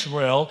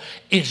 Israel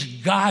is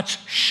God's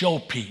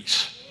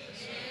showpiece.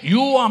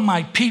 You are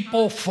my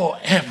people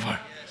forever.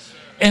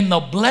 And the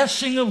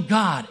blessing of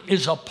God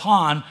is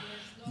upon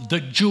the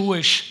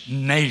Jewish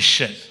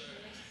nation.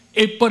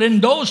 But in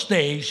those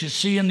days, you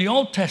see, in the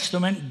Old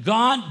Testament,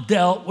 God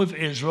dealt with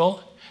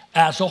Israel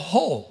as a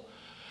whole.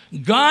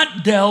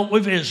 God dealt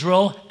with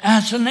Israel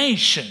as a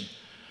nation.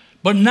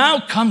 But now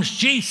comes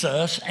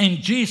Jesus, and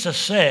Jesus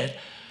said,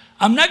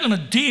 I'm not going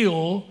to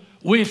deal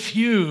with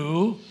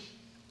you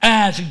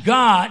as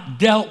God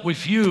dealt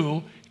with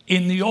you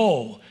in the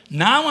old.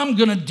 Now I'm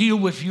going to deal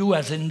with you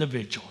as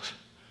individuals.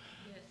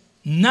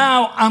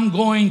 Now I'm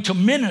going to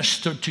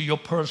minister to your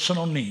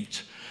personal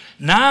needs.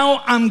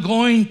 Now I'm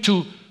going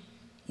to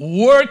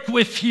work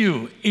with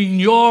you in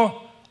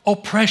your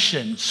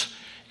oppressions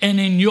and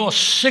in your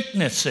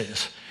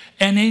sicknesses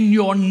and in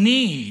your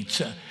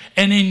needs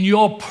and in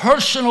your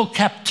personal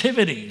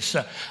captivities.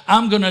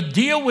 I'm going to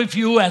deal with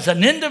you as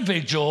an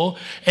individual,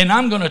 and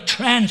I'm going to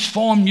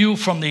transform you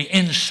from the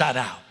inside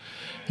out.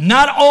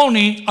 Not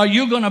only are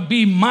you going to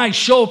be my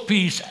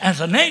showpiece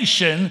as a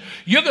nation,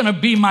 you're going to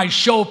be my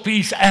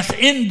showpiece as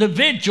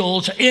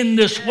individuals in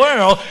this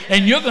world,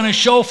 and you're going to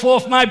show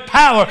forth my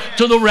power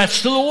to the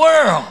rest of the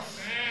world.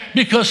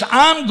 Because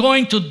I'm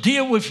going to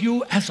deal with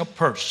you as a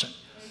person.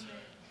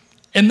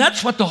 And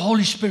that's what the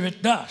Holy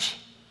Spirit does.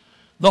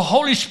 The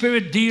Holy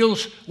Spirit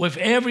deals with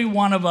every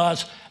one of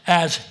us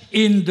as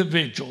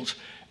individuals,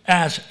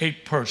 as a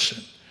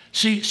person.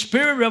 See,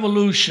 Spirit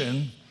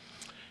Revolution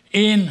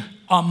in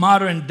our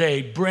modern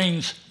day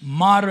brings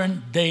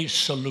modern day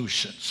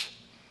solutions.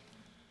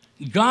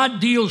 God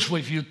deals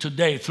with you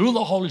today through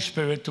the Holy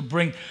Spirit to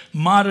bring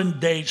modern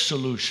day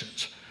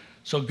solutions.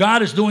 So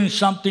God is doing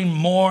something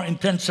more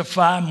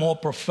intensified, more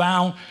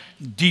profound,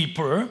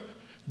 deeper.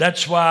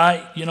 That's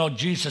why,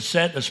 Jesus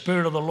said, the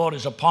Spirit of the Lord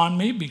is upon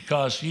me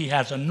because he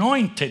has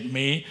anointed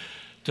me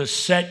to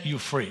set you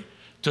free,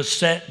 to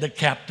set the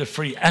captive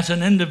free as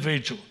an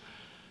individual.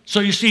 So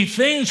you see,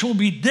 things will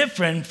be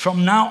different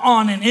from now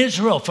on in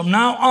Israel. From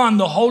now on,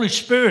 the Holy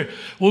Spirit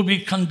will be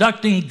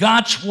conducting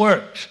God's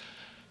works,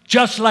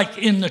 just like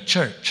in the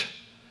church.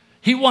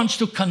 He wants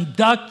to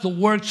conduct the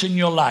works in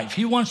your life.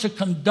 He wants to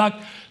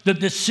conduct the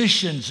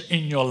decisions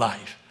in your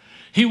life.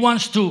 He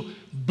wants to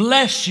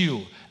bless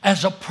you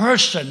as a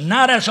person,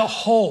 not as a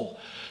whole,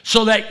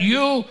 so that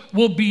you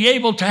will be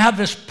able to have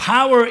this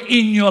power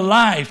in your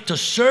life to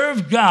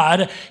serve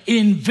God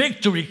in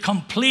victory,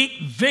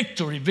 complete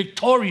victory,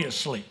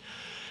 victoriously.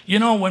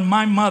 When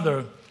my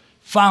mother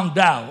found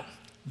out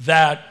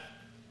that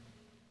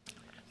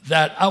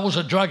I was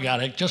a drug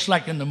addict, just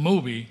like in the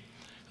movie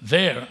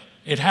there,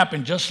 it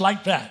happened just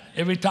like that.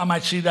 Every time I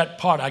see that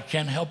part, I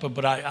can't help it,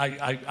 but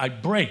I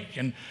break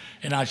and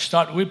I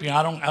start weeping.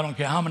 I don't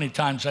care how many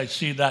times I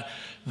see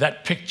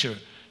that picture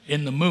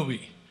in the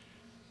movie.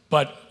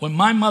 But when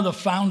my mother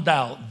found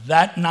out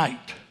that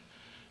night,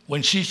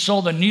 when she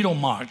saw the needle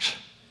marks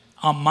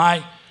on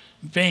my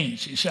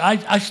veins, she said,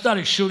 I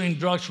started shooting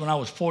drugs when I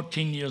was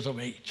 14 years of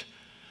age.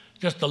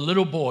 Just a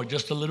little boy,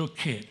 just a little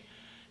kid.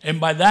 And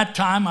by that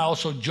time, I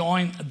also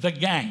joined the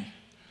gang.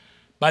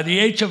 By the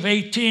age of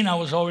 18, I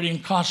was already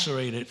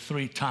incarcerated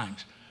 3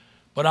 times.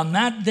 But on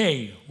that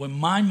day, when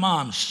my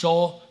mom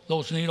saw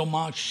those needle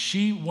marks,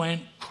 she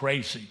went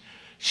crazy.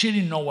 She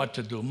didn't know what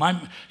to do.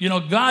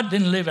 God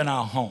didn't live in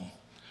our home.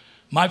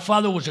 My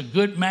father was a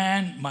good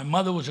man. My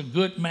mother was a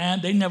good man.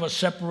 They never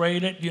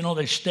separated.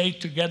 They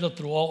stayed together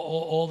through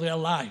all their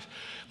life.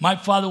 My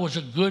father was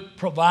a good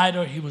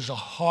provider. He was a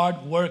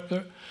hard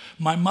worker.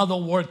 My mother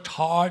worked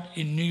hard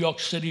in New York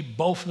City.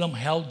 Both of them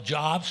held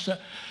jobs.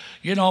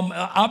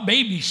 Our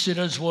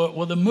babysitters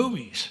were the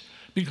movies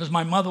because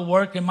my mother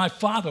worked and my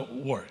father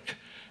worked.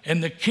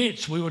 And the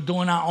kids, we were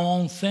doing our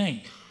own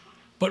thing.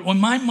 But when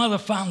my mother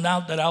found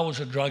out that I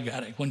was a drug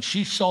addict, when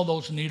she saw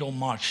those needle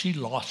marks, she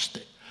lost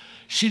it.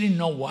 She didn't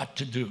know what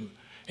to do.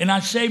 And I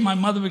say my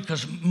mother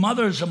because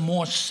mothers are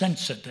more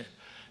sensitive.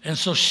 And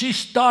so she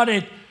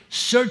started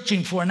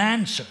searching for an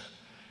answer.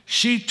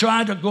 She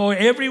tried to go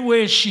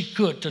everywhere she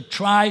could to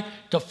try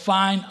to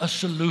find a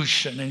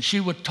solution. And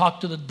she would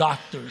talk to the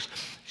doctors.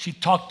 She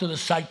talked to the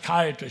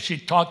psychiatrist. She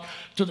talked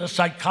to the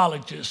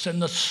psychologists and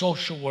the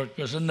social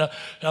workers and the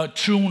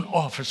truant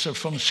officer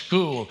from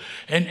school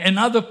and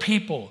other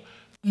people.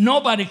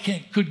 Nobody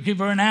could give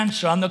her an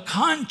answer. On the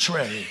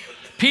contrary,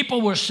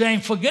 people were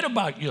saying, forget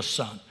about your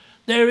son.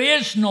 There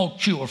is no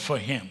cure for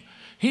him.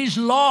 He's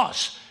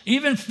lost.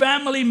 Even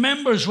family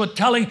members were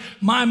telling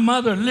my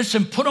mother,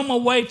 listen, put him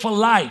away for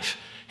life.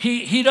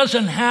 He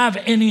doesn't have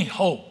any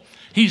hope.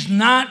 He's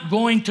not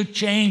going to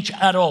change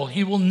at all.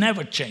 He will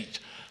never change.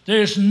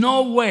 There's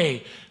no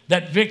way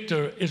that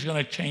Victor is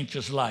going to change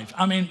his life.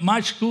 I mean,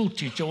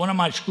 one of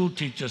my school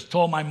teachers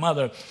told my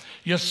mother,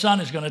 your son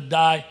is going to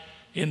die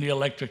in the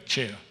electric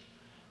chair.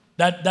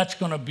 That's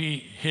going to be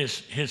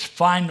his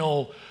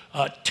final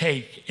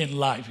take in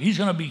life. He's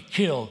going to be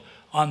killed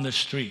on the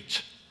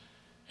streets.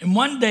 And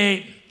one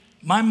day,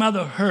 my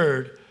mother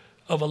heard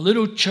of a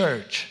little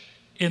church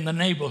in the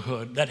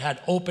neighborhood that had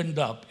opened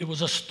up. It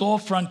was a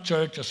storefront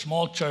church, a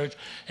small church,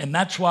 and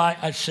that's why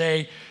I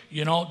say,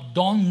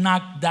 don't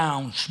knock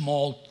down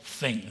small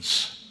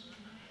things.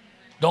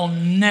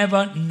 Don't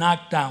never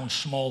knock down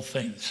small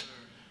things.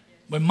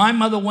 When my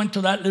mother went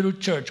to that little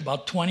church,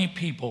 about 20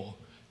 people,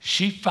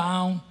 she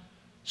found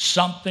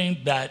something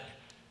that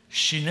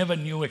she never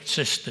knew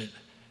existed.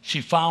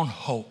 She found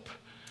hope.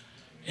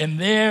 And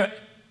there,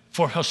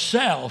 for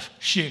herself,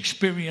 she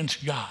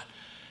experienced God.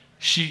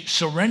 She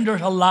surrendered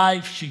her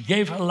life. She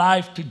gave her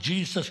life to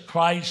Jesus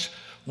Christ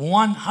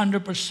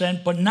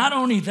 100%. But not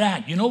only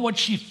that, you know what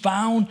she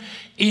found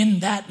in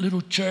that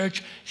little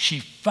church? She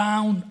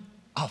found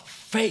a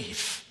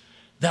faith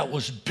that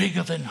was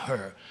bigger than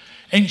her.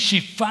 And she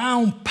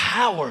found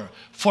power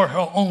for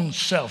her own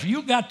self.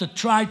 You got to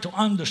try to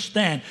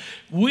understand.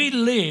 We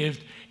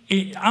lived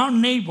in our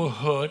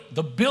neighborhood,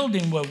 the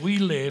building where we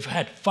live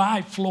had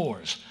 5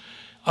 floors,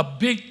 a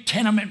big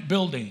tenement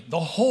building. The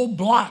whole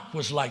block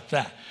was like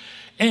that.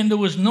 And there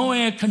was no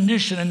air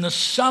conditioning. In the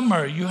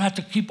summer, you had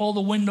to keep all the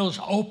windows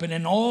open,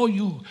 and all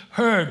you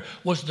heard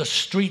was the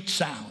street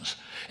sounds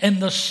and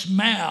the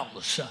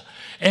smells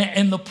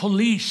and the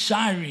police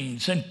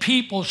sirens and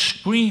people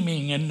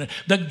screaming and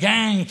the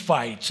gang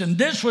fights. And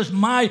this was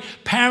my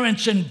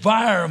parents'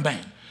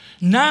 environment.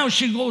 Now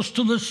she goes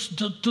to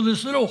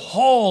this little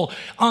hole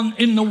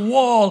in the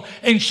wall,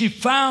 and she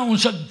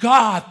finds a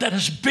God that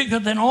is bigger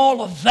than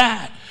all of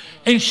that.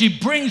 And she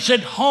brings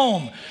it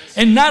home.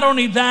 And not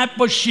only that,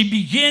 but she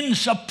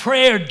begins a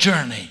prayer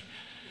journey.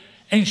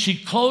 And she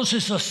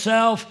closes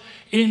herself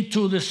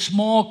into the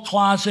small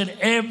closet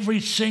every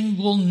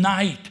single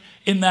night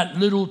in that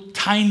little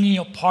tiny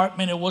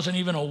apartment. It wasn't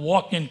even a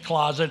walk-in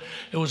closet.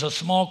 It was a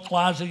small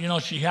closet.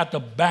 She had to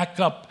back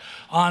up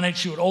on it.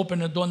 She would open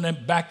the door and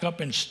then back up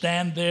and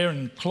stand there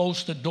and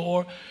close the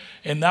door.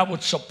 And that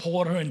would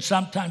support her. And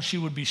sometimes she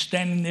would be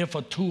standing there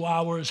for 2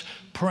 hours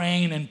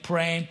praying and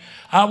praying.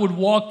 I would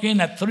walk in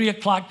at 3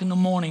 o'clock in the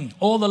morning.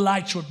 All the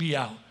lights would be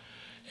out.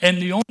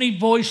 And the only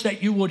voice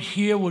that you would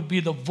hear would be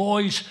the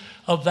voice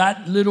of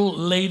that little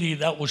lady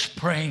that was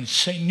praying,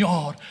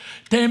 Señor,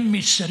 ten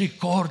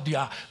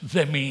misericordia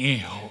de mi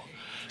hijo.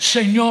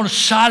 Señor,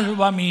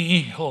 salva a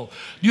mi hijo.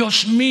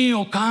 Dios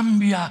mío,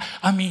 cambia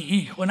a mi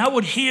hijo. And I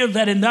would hear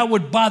that, and that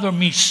would bother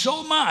me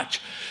so much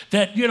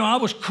that, I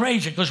was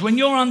crazy. Because when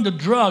you're on the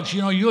drugs,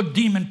 you're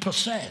demon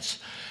possessed.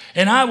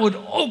 And I would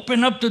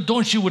open up the door,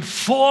 and she would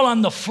fall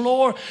on the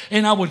floor,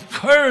 and I would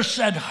curse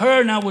at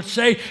her, and I would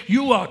say,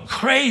 you are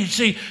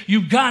crazy.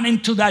 You got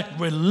into that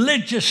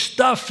religious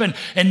stuff,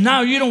 and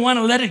now you don't want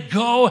to let it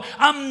go.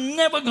 I'm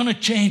never going to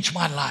change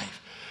my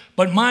life.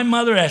 But my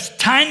mother, as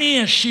tiny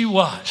as she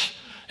was,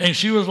 and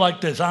she was like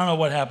this. I don't know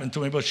what happened to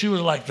me, but she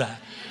was like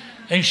that.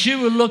 And she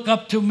would look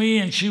up to me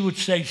and she would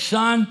say,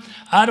 son,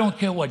 I don't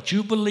care what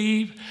you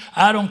believe.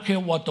 I don't care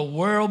what the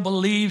world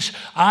believes.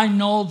 I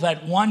know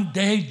that one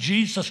day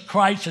Jesus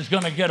Christ is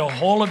going to get a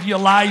hold of your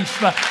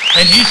life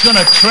and he's going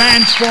to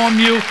transform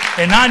you.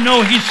 And I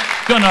know he's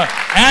going to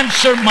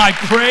answer my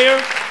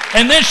prayer.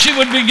 And then she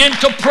would begin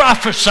to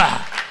prophesy.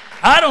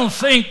 I don't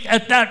think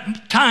at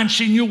that time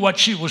she knew what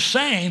she was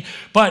saying,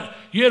 but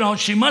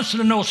she must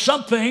have known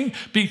something,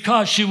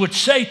 because she would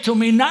say to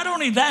me, not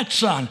only that,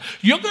 son,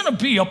 you're going to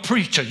be a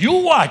preacher. You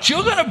watch,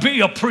 you're going to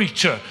be a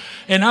preacher.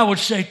 And I would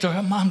say to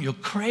her, Mom, you're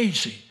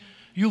crazy.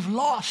 You've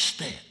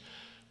lost it.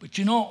 But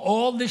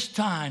all this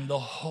time, the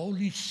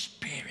Holy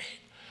Spirit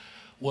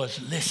was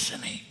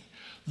listening.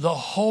 The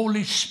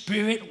Holy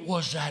Spirit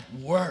was at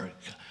work.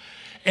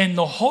 And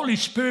the Holy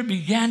Spirit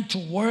began to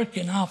work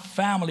in our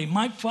family.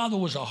 My father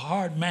was a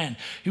hard man.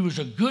 He was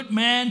a good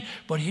man,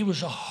 but he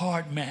was a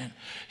hard man.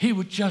 He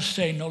would just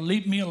say, no,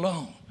 leave me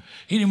alone.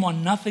 He didn't want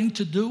nothing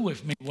to do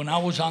with me when I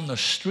was on the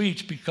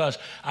streets, because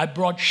I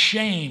brought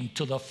shame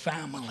to the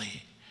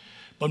family.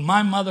 But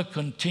my mother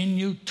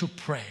continued to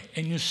pray.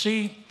 And you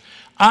see,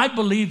 I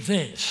believe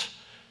this,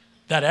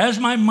 that as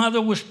my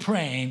mother was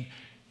praying,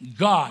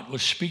 God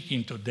was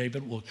speaking to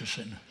David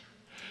Wilkerson.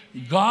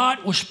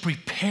 God was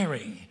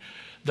preparing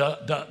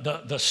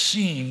the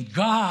scene.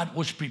 God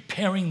was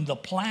preparing the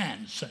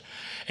plans.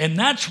 And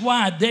that's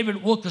why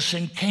David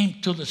Wilkerson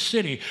came to the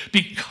city,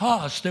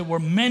 because there were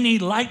many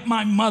like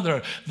my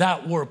mother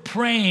that were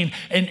praying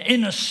and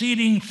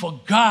interceding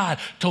for God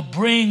to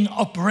bring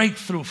a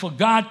breakthrough, for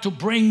God to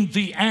bring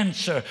the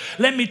answer.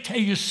 Let me tell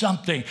you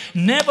something.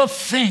 Never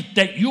think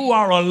that you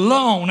are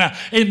alone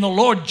in the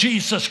Lord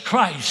Jesus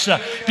Christ,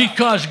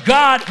 because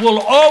God will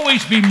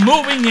always be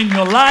moving in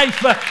your life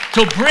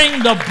to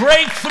bring the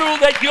breakthrough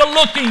that you're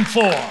looking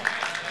for.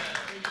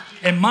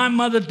 And my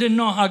mother didn't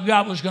know how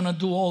God was going to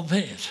do all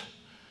this.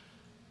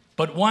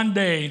 But one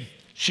day,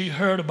 she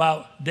heard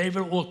about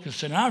David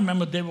Wilkerson. I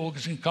remember David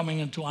Wilkerson coming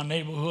into our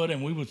neighborhood,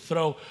 and we would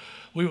throw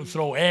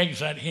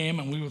eggs at him,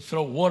 and we would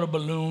throw water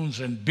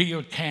balloons and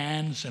beer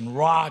cans and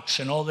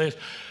rocks and all this.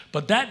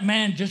 But that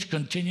man just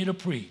continued to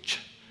preach.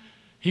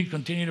 He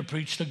continued to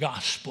preach the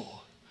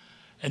gospel.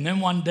 And then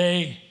one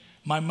day,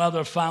 my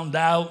mother found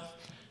out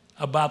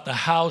about the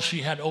house he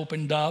had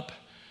opened up,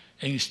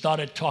 and he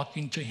started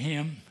talking to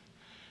him.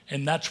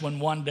 And that's when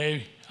one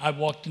day I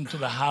walked into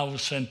the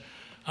house, and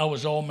I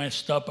was all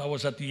messed up. I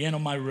was at the end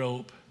of my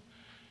rope.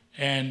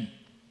 And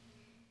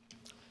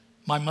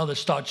my mother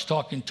starts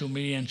talking to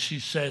me, and she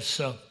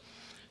says,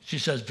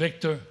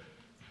 Victor,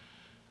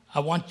 I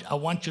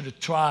want you to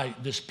try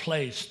this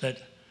place that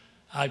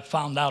I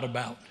found out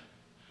about.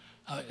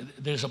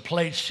 There's a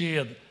place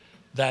here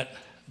that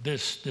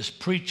this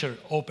preacher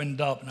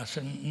opened up. And I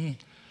said,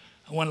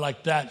 I went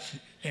like that.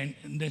 And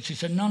then she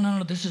said,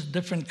 no, this is a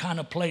different kind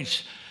of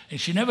place. And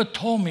she never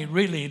told me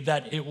really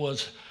that it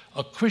was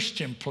a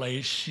Christian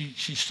place.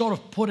 She sort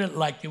of put it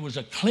like it was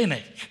a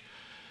clinic.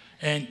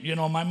 And,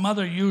 my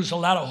mother used a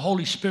lot of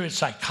Holy Spirit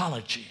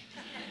psychology.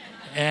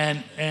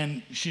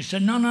 And she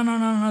said,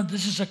 no,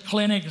 this is a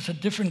clinic. It's a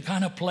different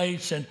kind of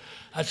place. And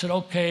I said,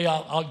 okay,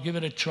 I'll give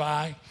it a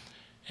try.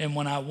 And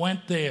when I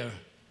went there,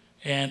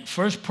 and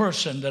first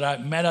person that I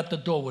met at the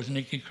door was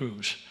Nicky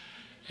Cruz.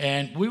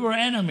 And we were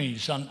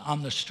enemies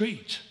on the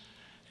streets.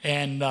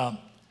 And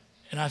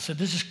I said,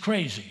 this is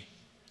crazy.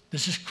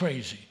 This is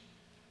crazy.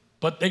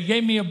 But they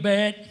gave me a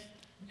bed,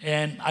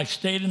 and I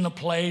stayed in the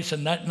place,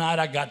 and that night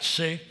I got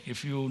sick.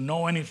 If you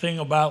know anything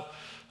about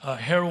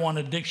heroin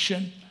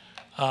addiction,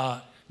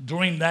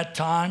 during that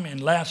time,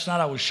 and last night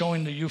I was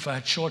showing the youth I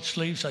had short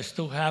sleeves. I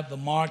still have the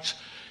marks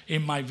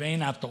in my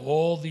vein after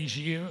all these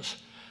years.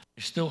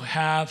 I still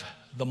have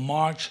the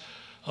marks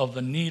of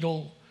the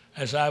needle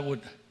as I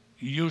would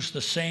use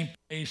the same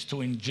place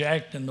to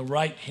inject in the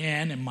right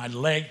hand and my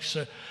legs.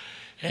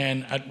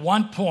 And at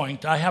one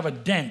point, I have a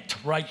dent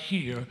right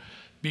here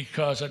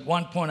because at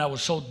one point I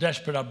was so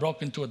desperate I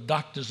broke into a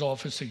doctor's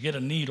office to get a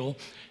needle,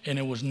 and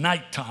it was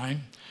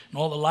nighttime. And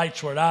all the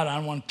lights were out. I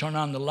didn't want to turn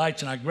on the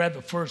lights, and I grabbed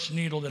the first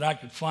needle that I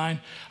could find.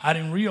 I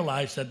didn't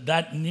realize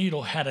that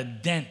needle had a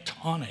dent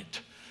on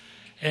it.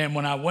 And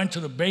when I went to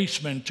the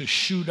basement to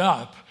shoot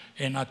up,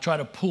 and I tried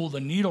to pull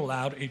the needle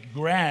out, it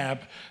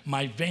grabbed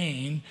my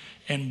vein,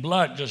 and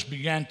blood just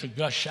began to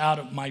gush out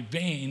of my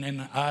vein,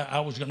 and I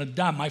was going to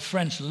die. My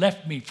friends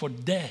left me for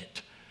dead.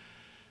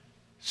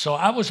 So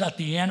I was at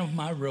the end of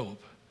my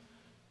rope.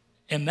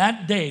 And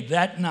that day,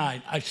 that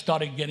night, I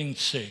started getting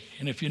sick.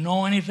 And if you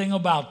know anything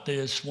about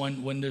this,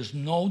 when there's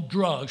no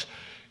drugs,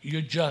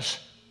 you're just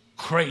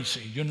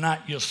crazy. You're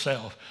not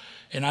yourself.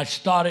 And I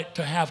started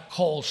to have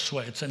cold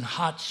sweats and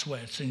hot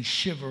sweats and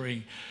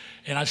shivering.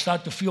 And I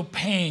started to feel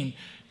pain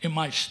in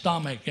my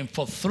stomach. And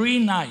for 3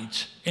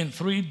 nights and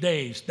 3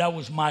 days, that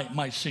was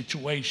my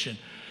situation.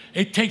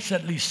 It takes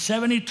at least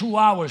 72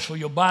 hours for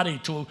your body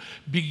to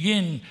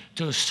begin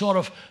to sort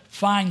of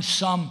find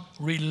some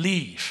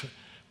relief.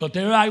 But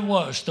there I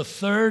was, the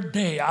 3rd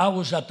day, I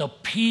was at the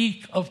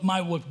peak of my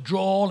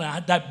withdrawal, and I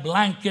had that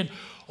blanket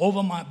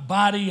over my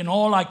body, and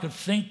all I could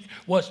think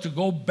was to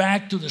go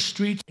back to the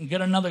streets and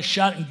get another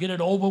shot and get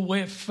it over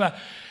with.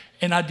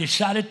 And I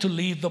decided to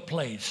leave the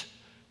place.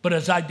 But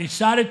as I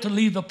decided to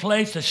leave the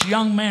place, this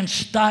young man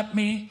stopped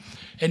me,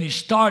 and he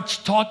starts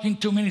talking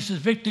to me, and he says,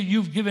 Victor,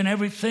 you've given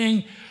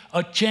everything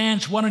a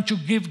chance. Why don't you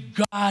give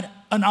God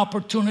an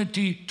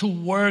opportunity to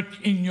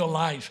work in your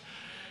life?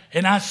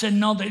 And I said,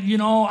 no,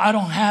 I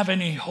don't have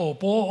any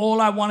hope.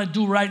 All I want to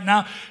do right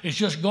now is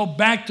just go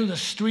back to the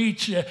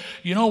streets.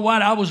 You know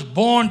what? I was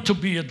born to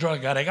be a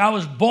drug addict. I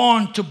was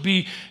born to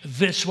be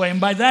this way.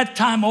 And by that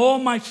time, all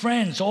my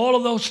friends, all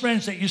of those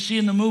friends that you see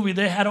in the movie,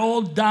 they had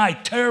all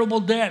died, terrible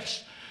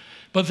deaths.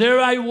 But there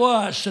I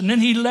was. And then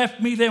he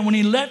left me there. When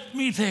he left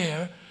me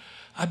there,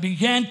 I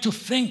began to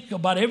think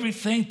about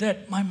everything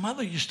that my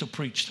mother used to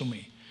preach to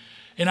me.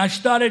 And I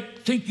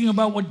started thinking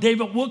about what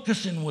David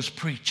Wilkerson was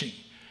preaching.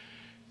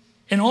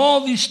 And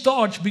all these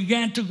thoughts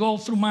began to go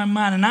through my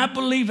mind. And I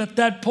believe at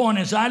that point,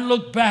 as I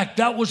look back,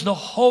 that was the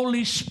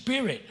Holy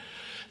Spirit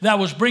that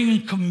was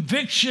bringing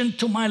conviction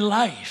to my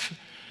life.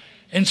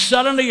 And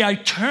suddenly I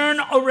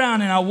turned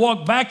around and I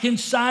walked back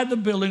inside the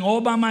building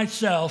all by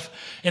myself.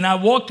 And I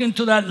walked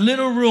into that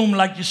little room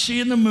like you see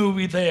in the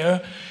movie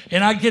there.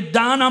 And I get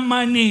down on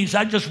my knees.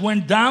 I just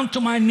went down to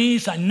my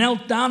knees. I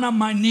knelt down on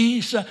my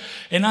knees.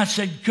 And I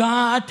said,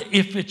 God,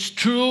 if it's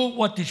true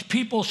what these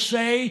people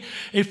say,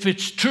 if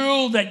it's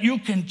true that you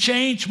can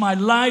change my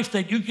life,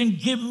 that you can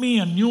give me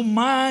a new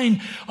mind,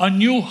 a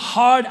new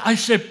heart, I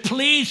said,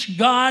 please,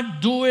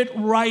 God, do it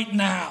right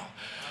now.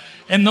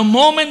 And the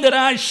moment that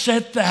I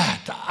said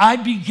that, I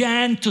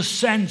began to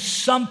sense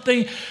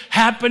something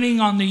happening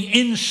on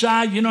the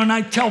inside. And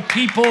I tell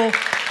people,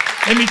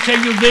 let me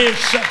tell you this,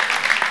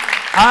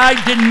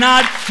 I did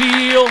not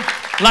feel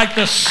like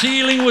the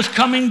ceiling was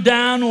coming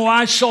down or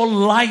I saw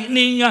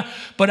lightning,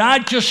 but I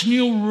just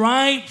knew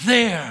right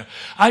there.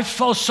 I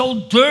felt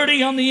so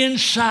dirty on the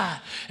inside.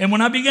 And when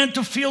I began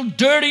to feel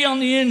dirty on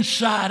the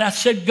inside, I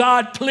said,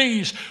 God,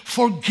 please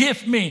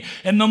forgive me.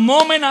 And the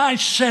moment I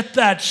said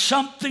that,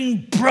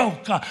 something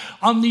broke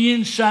on the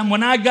inside.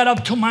 When I got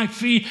up to my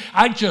feet,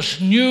 I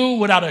just knew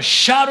without a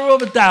shadow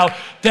of a doubt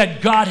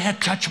that God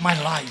had touched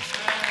my life.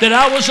 That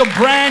I was a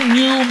brand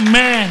new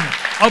man,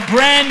 a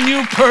brand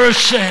new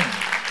person.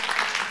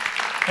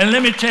 And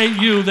let me tell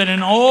you that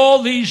in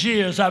all these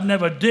years, I've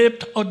never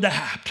dipped or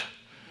dabbed.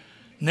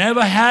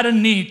 Never had a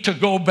need to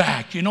go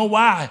back. You know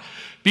why?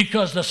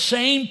 Because the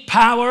same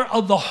power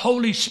of the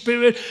Holy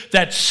Spirit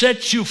that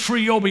sets you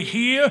free over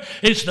here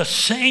is the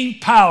same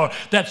power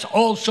that's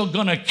also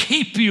going to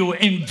keep you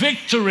in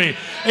victory.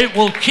 It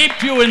will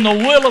keep you in the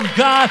will of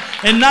God.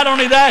 And not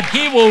only that,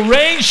 He will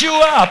raise you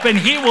up and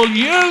He will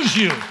use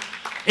you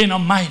in a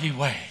mighty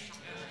way.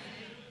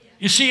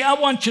 You see, I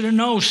want you to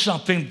know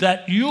something,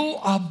 that you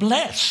are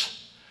blessed.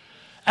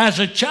 As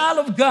a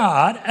child of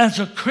God, as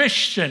a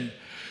Christian,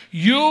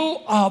 you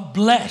are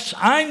blessed.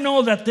 I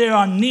know that there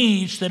are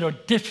needs that are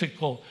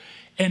difficult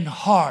and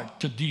hard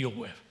to deal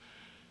with.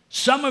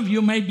 Some of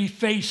you may be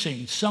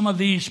facing some of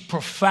these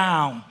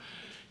profound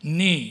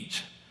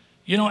needs.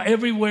 You know,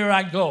 everywhere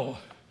I go,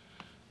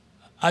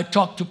 I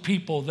talk to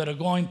people that are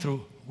going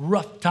through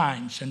rough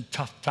times and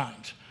tough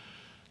times.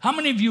 How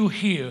many of you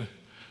here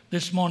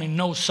this morning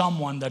know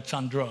someone that's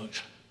on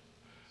drugs?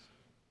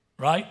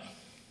 Right?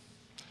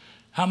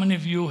 How many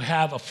of you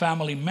have a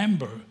family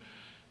member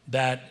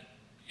that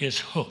is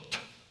hooked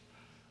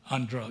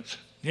on drugs?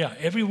 Yeah,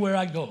 everywhere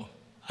I go,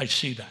 I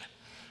see that.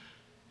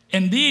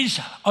 And these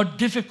are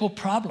difficult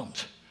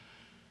problems.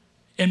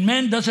 And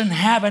man doesn't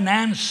have an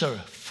answer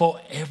for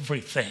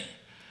everything.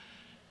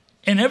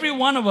 And every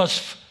one of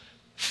us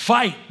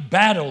fight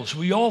battles.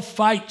 We all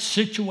fight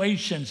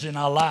situations in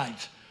our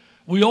lives.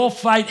 We all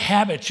fight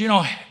habits. You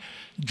know,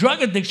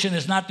 drug addiction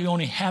is not the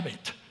only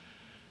habit.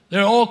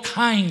 There are all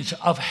kinds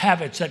of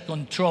habits that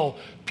control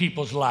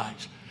people's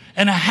lives.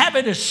 And a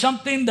habit is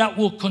something that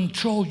will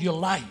control your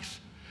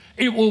life.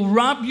 It will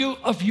rob you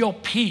of your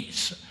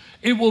peace.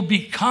 It will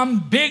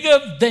become bigger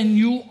than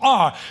you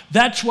are.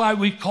 That's why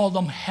we call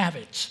them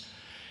habits.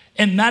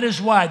 And that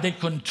is why they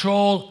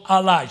control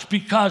our lives,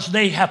 because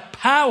they have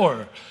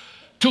power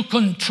to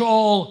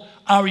control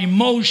our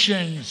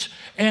emotions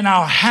and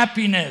our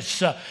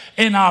happiness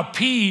and our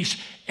peace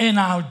and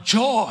our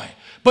joy.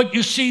 But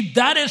you see,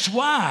 that is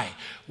why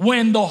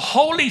when the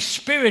Holy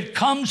Spirit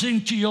comes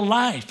into your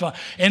life,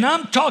 and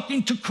I'm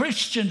talking to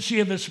Christians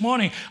here this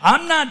morning.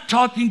 I'm not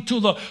talking to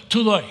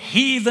the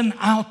heathen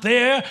out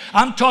there.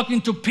 I'm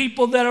talking to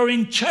people that are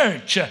in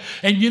church.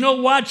 And you know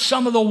what?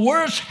 Some of the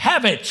worst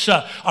habits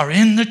are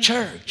in the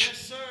church. Yes,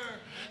 sir.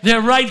 They're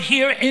right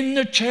here in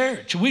the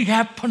church. We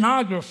have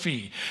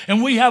pornography,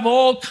 and we have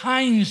all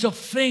kinds of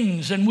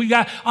things, and we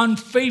got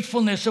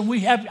unfaithfulness, and we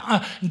have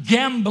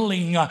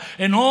gambling,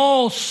 and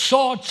all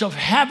sorts of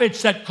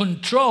habits that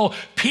control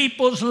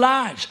people's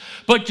lives.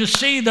 But you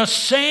see, the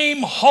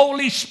same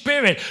Holy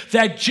Spirit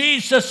that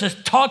Jesus is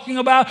talking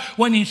about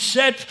when He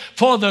said,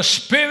 "For the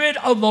Spirit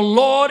of the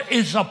Lord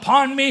is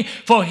upon me,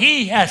 for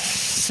He has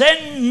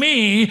sent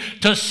me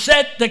to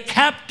set the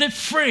captive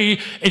free,"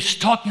 is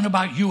talking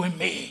about you and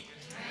me.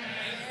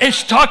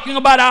 It's talking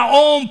about our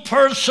own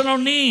personal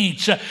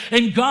needs.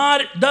 And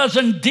God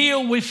doesn't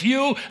deal with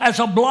you as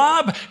a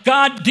blob.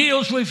 God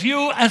deals with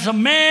you as a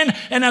man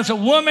and as a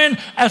woman,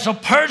 as a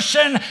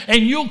person.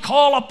 And you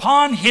call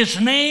upon His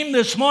name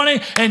this morning,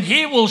 and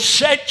He will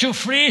set you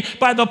free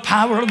by the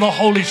power of the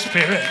Holy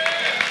Spirit.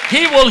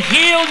 He will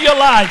heal your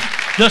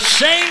life. The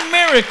same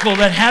miracle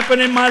that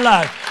happened in my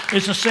life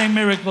is the same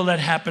miracle that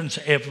happens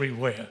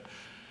everywhere.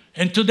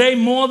 And today,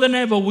 more than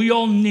ever, we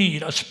all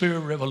need a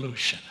spirit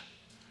revolution.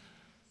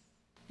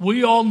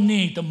 We all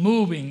need the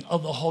moving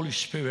of the Holy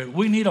Spirit.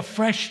 We need a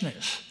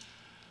freshness.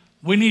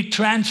 We need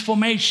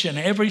transformation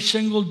every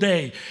single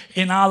day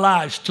in our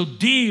lives to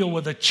deal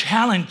with the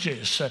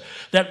challenges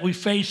that we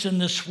face in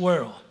this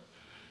world.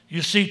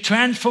 You see,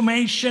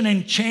 transformation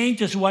and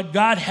change is what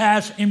God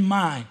has in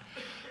mind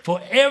for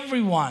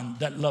everyone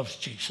that loves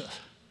Jesus.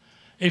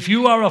 If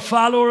you are a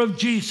follower of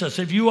Jesus,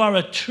 if you are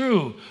a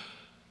true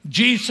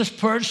Jesus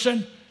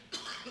person,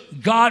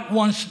 God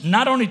wants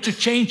not only to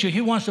change you,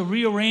 He wants to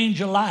rearrange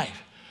your life,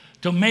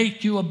 to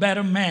make you a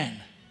better man,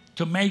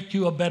 to make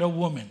you a better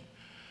woman,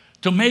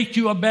 to make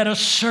you a better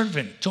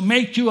servant, to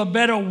make you a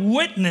better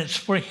witness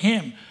for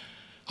Him.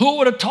 Who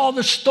would have told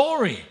the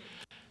story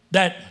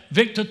that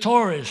Victor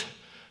Torres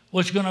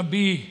was going to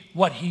be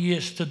what he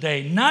is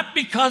today? Not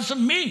because of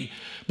me,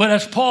 but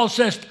as Paul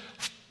says,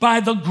 by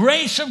the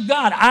grace of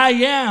God, I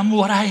am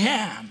what I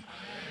am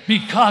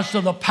because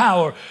of the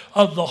power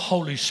of the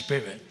Holy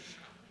Spirit.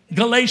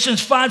 Galatians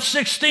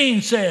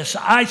 5:16 says,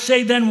 "I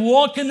say then,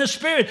 walk in the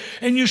Spirit,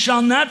 and you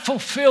shall not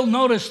fulfill,"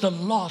 notice, "the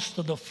lust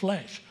of the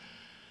flesh."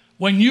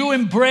 When you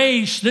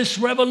embrace this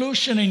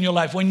revolution in your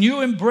life, when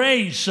you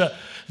embrace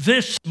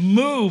this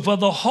move of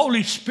the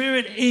Holy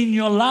Spirit in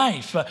your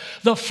life,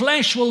 the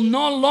flesh will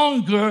no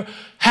longer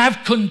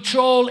have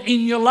control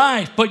in your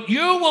life, but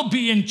you will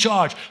be in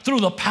charge through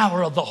the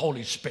power of the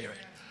Holy Spirit.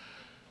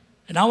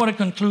 And I want to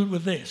conclude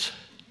with this.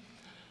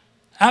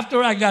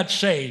 After I got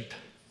saved,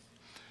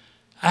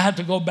 I had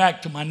to go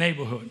back to my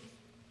neighborhood.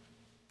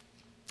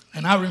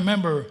 And I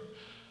remember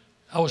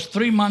I was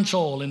 3 months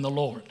old in the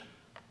Lord.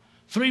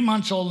 3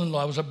 months old in the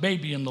Lord. I was a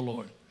baby in the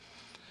Lord.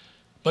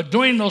 But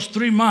during those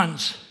 3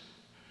 months,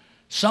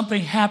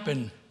 something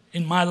happened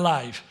in my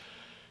life.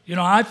 You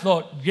know, I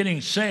thought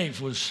getting saved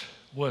was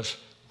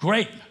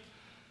great.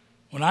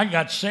 When I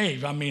got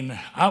saved,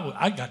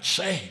 I got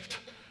saved.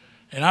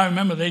 And I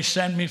remember they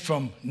sent me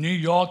from New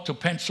York to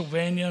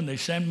Pennsylvania, and they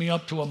sent me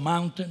up to a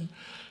mountain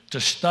to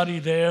study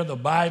there the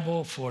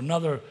Bible for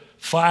another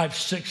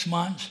 5-6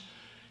 months.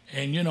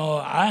 And,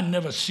 I had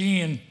never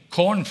seen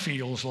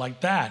cornfields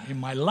like that in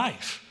my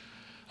life.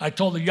 I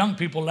told the young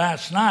people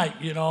last night,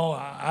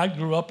 I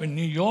grew up in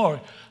New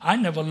York. I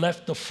never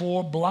left the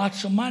 4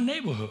 blocks of my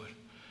neighborhood.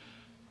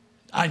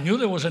 I knew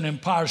there was an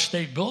Empire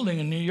State Building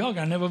in New York.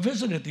 I never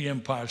visited the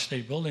Empire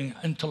State Building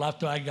until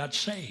after I got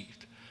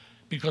saved,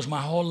 because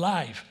my whole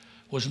life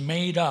was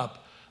made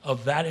up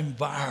of that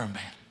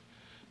environment.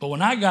 But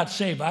when I got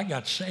saved,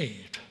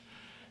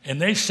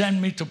 And they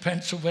sent me to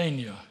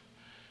Pennsylvania.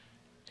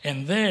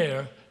 And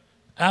there,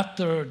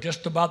 after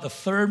just about the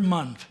 3rd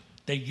month,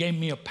 they gave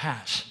me a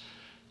pass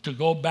to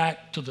go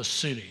back to the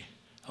city.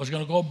 I was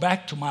going to go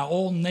back to my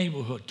old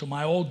neighborhood, to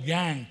my old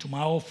gang, to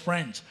my old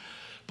friends.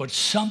 But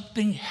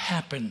something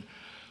happened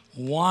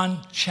one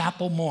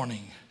chapel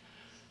morning.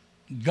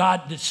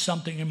 God did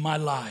something in my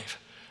life.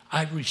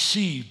 I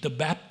received the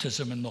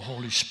baptism in the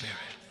Holy Spirit.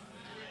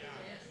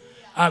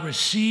 I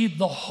received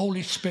the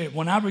Holy Spirit.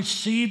 When I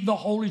received the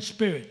Holy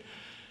Spirit,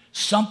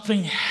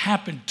 something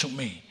happened to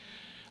me.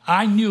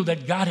 I knew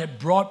that God had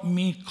brought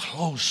me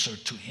closer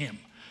to Him.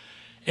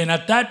 And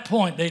at that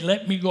point, they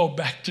let me go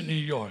back to New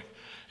York.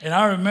 And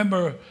I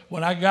remember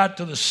when I got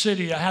to the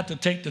city, I had to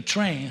take the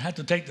train. I had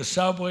to take the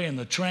subway and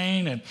the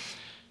train. And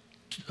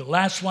the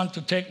last one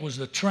to take was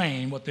the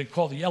train, what they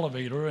call the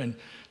elevator. And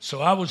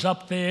so I was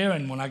up there.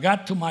 And when I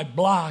got to my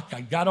block,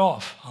 I got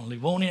off on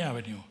Livonia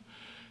Avenue.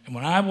 And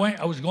when I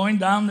was going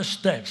down the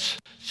steps,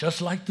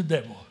 just like the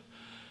devil.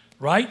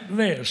 Right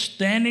there,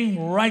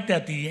 standing right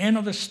at the end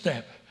of the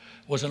step,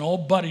 was an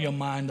old buddy of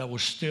mine that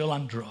was still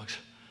on drugs.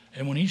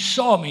 And when he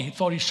saw me, he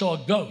thought he saw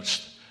a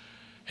ghost.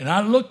 And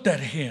I looked at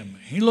him.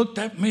 He looked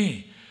at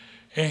me.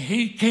 And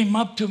he came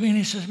up to me and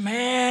he says,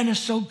 "Man, it's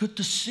so good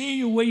to see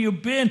you. Where you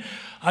been?"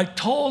 I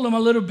told him a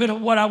little bit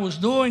of what I was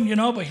doing,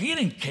 but he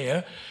didn't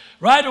care.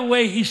 Right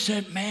away, he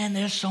said, "Man,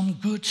 there's some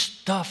good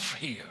stuff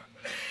here."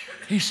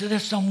 He said,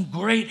 "There's some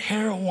great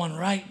heroin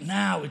right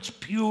now. It's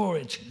pure.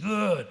 It's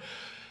good."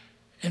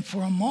 And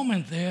for a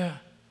moment there,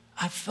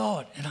 I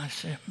thought, and I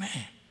said,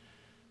 "Man,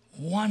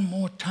 one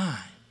more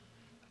time,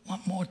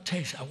 one more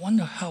taste. I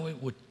wonder how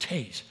it would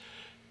taste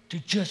to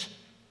just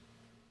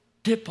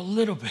dip a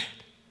little bit.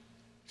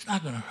 It's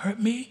not going to hurt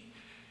me."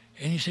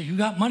 And he said, "You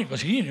got money?"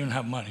 Because he didn't even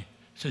have money.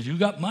 He says, "You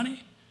got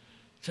money?"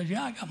 I said,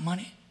 "Yeah, I got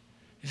money."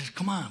 He says,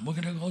 "Come on, we're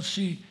going to go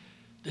see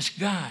this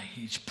guy.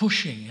 He's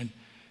pushing."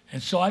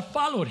 And so I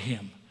followed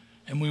him.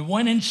 And we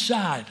went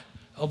inside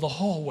of the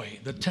hallway,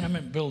 the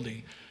tenement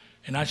building.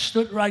 And I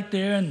stood right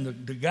there,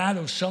 and the guy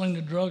that was selling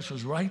the drugs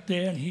was right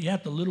there, and he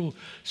had the little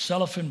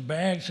cellophane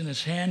bags in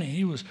his hand, and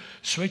he was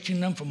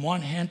switching them from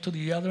one hand to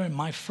the other. And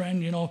my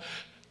friend,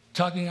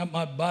 tugging up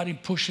my body,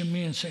 pushing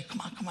me and saying, come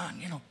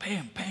on, pay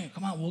him,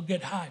 come on, we'll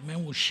get high,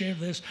 man, we'll share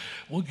this,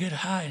 we'll get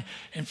high.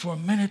 And for a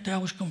minute there, I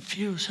was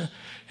confused,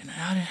 and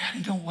I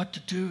didn't know what to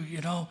do,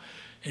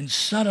 And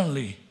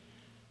suddenly,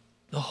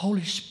 the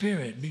Holy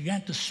Spirit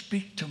began to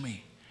speak to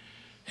me,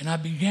 and I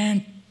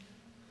began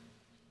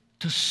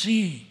to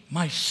see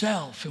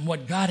myself and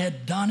what God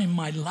had done in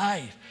my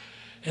life.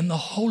 And the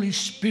Holy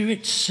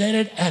Spirit said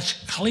it as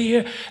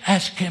clear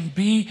as can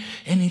be.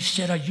 And He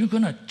said, "Are you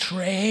going to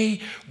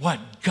trade what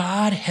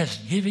God has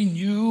given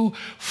you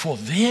for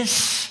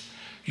this?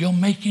 You're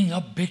making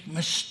a big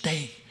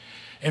mistake."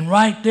 And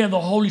right there,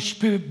 the Holy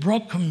Spirit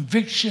brought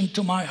conviction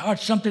to my heart,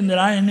 something that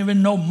I didn't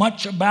even know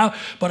much about,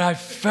 but I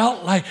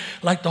felt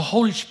like the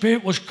Holy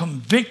Spirit was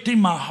convicting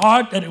my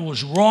heart that it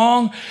was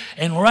wrong.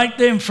 And right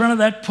there in front of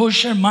that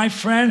pusher, my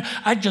friend,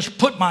 I just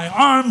put my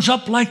arms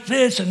up like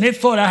this, and they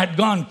thought I had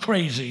gone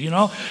crazy,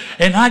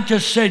 And I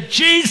just said,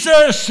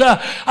 "Jesus,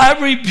 I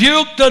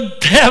rebuke the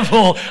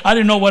devil." I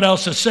didn't know what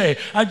else to say.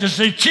 I just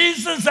said,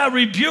 "Jesus, I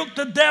rebuke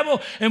the devil."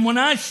 And when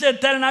I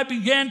said that and I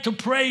began to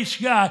praise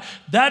God,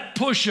 that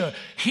pusher,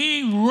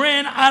 he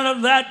ran out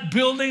of that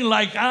building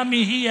like,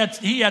 he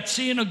had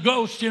seen a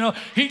ghost,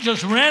 He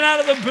just ran out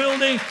of the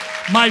building.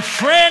 My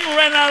friend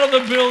ran out of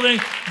the building.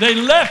 They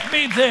left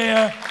me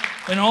there.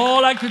 And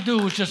all I could do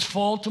was just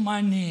fall to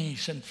my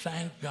knees and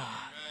thank God.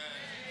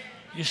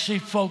 You see,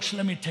 folks,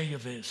 let me tell you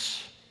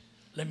this.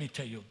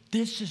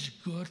 This is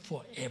good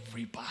for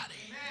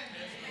everybody.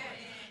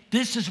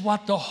 This is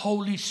what the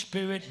Holy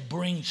Spirit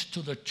brings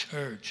to the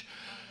church.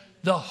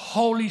 The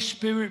Holy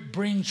Spirit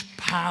brings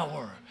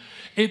power.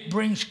 It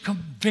brings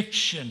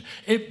conviction.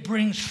 It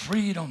brings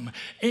freedom.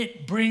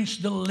 It brings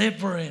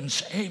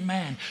deliverance.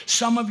 Amen.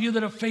 Some of you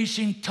that are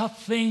facing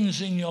tough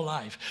things in your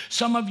life.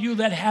 Some of you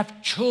that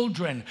have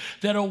children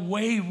that are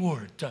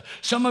wayward.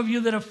 Some of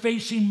you that are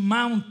facing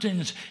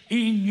mountains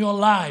in your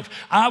life.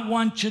 I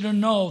want you to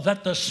know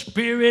that the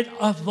Spirit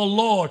of the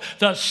Lord,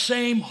 the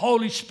same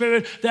Holy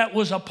Spirit that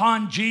was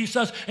upon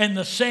Jesus and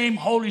the same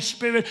Holy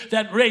Spirit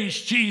that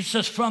raised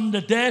Jesus from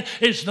the dead,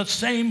 is the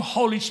same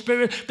Holy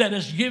Spirit that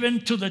is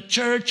given to the church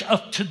church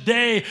of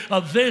today,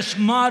 of this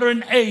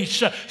modern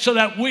age, so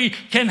that we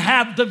can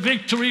have the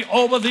victory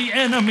over the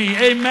enemy.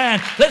 Amen.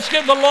 Let's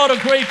give the Lord a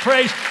great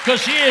praise,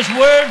 because He is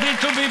worthy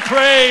to be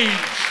praised.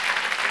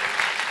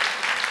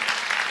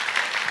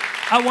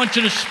 I want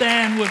you to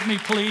stand with me,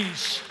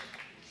 please.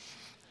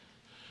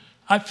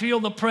 I feel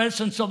the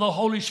presence of the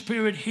Holy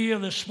Spirit here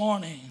this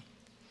morning.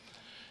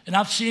 And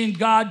I've seen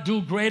God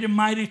do great and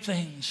mighty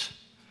things.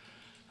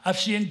 I've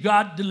seen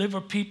God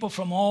deliver people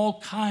from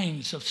all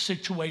kinds of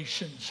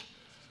situations,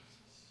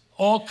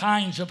 all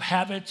kinds of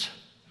habits,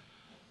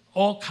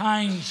 all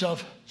kinds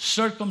of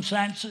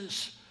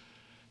circumstances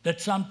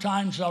that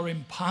sometimes are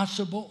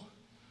impossible.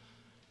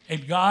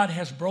 And God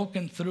has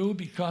broken through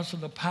because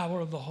of the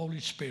power of the Holy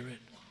Spirit.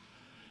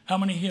 How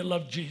many here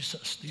love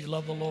Jesus? Do you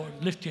love the Lord?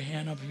 Lift your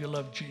hand up if you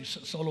love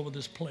Jesus. All over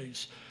this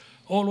place,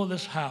 all over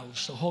this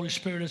house. The Holy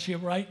Spirit is here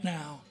right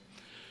now.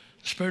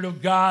 The Spirit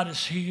of God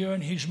is here,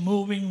 and He's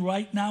moving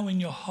right now in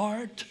your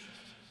heart.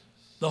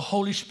 The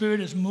Holy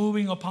Spirit is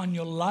moving upon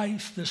your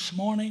life this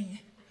morning.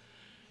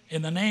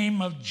 In the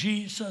name of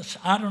Jesus,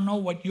 I don't know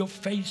what you're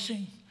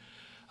facing.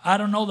 I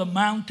don't know the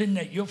mountain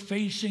that you're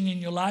facing in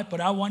your life,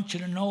 but I want you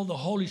to know the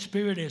Holy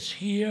Spirit is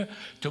here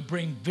to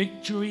bring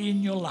victory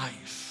in your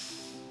life.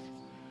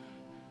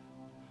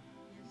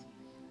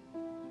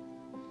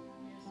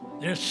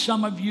 There's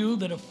some of you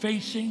that are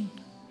facing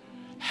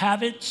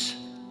habits.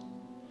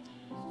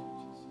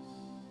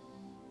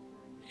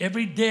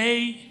 Every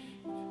day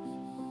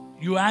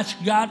you ask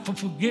God for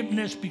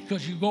forgiveness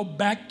because you go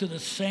back to the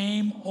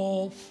same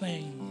old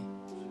thing.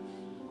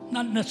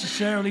 Not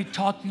necessarily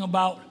talking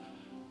about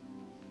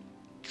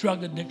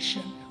drug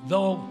addiction,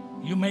 though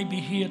you may be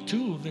here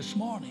too this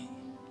morning.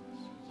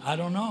 I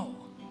don't know.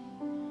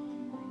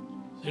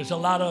 There's a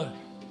lot of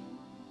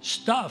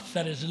stuff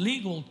that is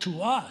legal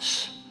to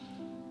us.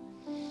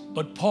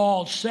 But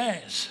Paul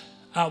says,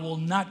 I will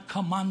not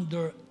come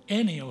under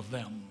any of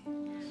them.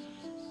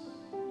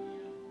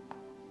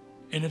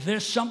 And if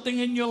there's something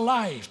in your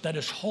life that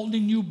is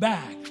holding you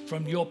back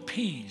from your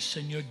peace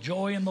and your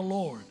joy in the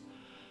Lord,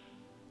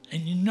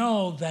 and you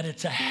know that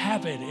it's a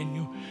habit and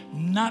you've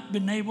not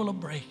been able to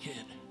break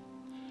it,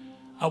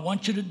 I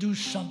want you to do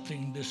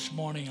something this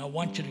morning. I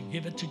want you to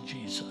give it to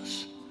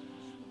Jesus.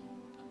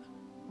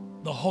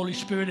 The Holy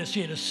Spirit is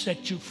here to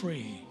set you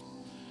free.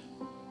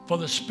 For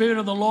the Spirit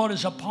of the Lord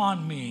is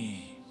upon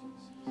me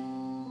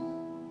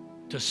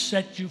to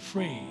set you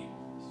free,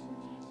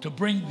 to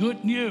bring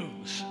good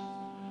news,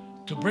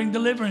 to bring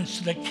deliverance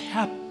to the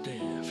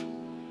captive,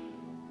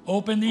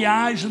 open the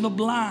eyes of the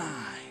blind,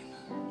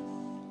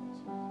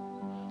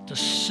 to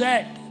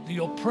set the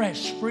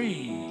oppressed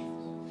free.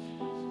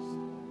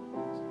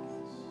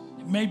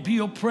 It may be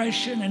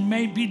oppression, it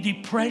may be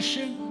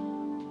depression,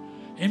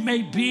 it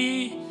may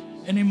be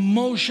an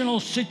emotional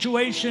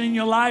situation in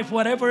your life.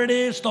 Whatever it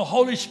is, the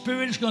Holy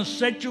Spirit is going to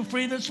set you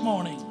free this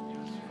morning.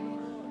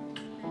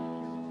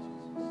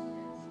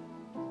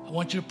 I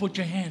want you to put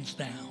your hands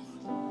down.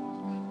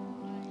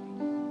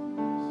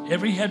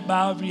 Every head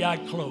bowed, every eye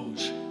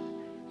closed.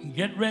 And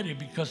get ready,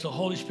 because the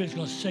Holy Spirit is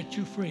going to set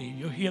you free.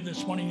 You're here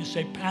this morning, you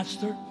say,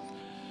 Pastor,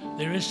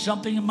 there is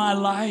something in my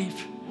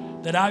life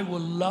that I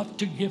would love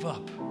to give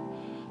up,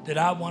 that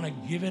I want to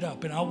give it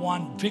up, and I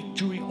want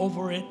victory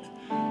over it.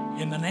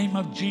 In the name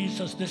of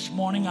Jesus, this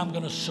morning, I'm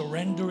going to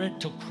surrender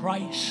it to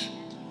Christ.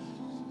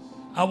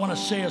 I want to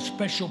say a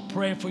special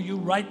prayer for you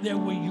right there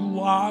where you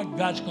are.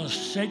 God's going to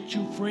set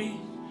you free.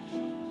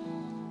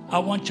 I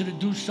want you to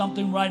do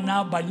something right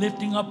now. By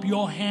lifting up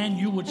your hand,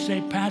 you would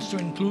say, Pastor,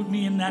 include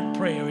me in that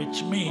prayer.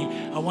 It's me.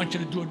 I want you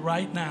to do it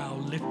right now.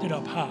 Lift it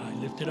up high.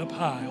 Lift it up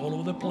high all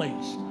over the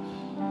place.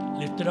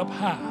 Lift it up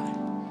high.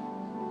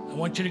 I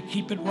want you to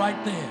keep it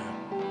right there.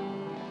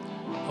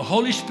 The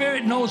Holy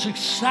Spirit knows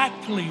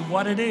exactly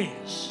what it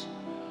is.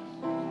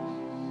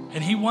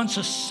 And He wants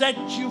to set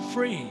you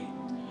free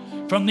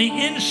from the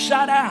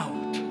inside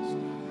out.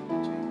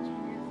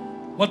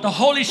 What the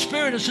Holy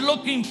Spirit is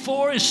looking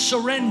for is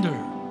surrender.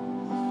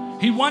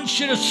 He wants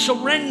you to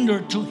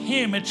surrender to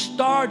Him. It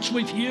starts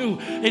with you.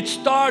 It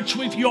starts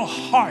with your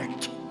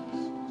heart.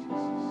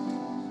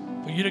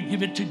 For you to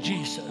give it to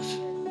Jesus.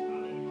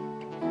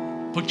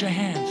 Put your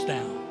hands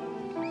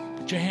down.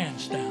 Put your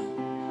hands down.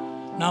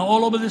 Now,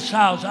 all over this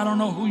house, I don't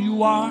know who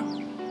you are,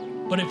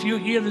 but if you're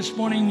here this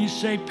morning and you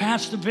say,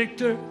 Pastor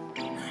Victor,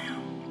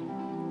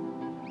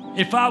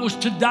 if I was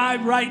to die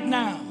right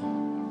now,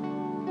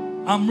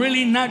 I'm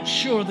really not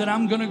sure that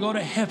I'm going to go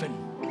to heaven.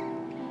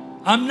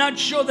 I'm not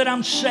sure that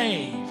I'm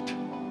saved.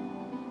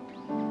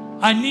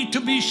 I need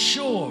to be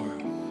sure.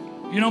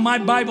 You know, my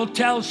Bible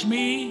tells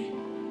me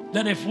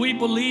that if we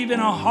believe in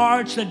our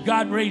hearts that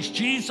God raised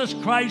Jesus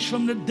Christ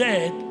from the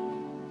dead,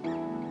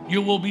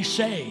 you will be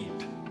saved.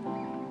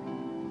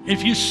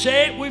 If you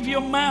say it with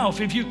your mouth,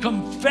 if you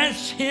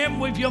confess Him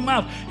with your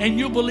mouth, and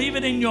you believe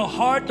it in your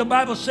heart, the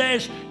Bible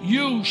says,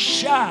 you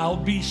shall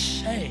be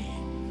saved.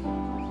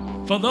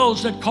 For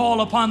those that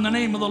call upon the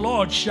name of the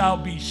Lord shall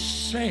be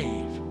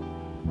saved.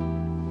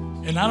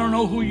 And I don't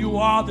know who you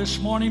are this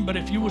morning, but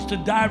if you was to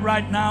die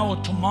right now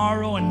or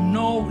tomorrow, and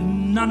no,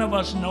 none of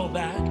us know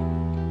that.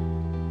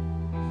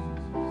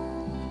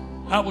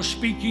 I was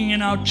speaking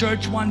in our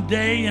church one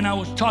day, and I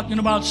was talking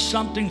about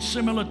something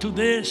similar to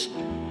this,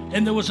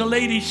 and there was a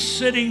lady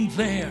sitting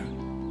there.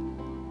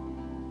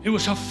 It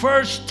was her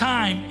first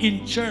time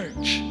in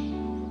church.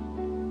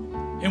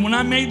 And when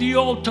I made the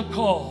altar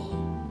call,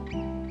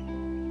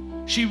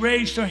 she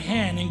raised her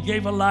hand and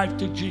gave her life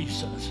to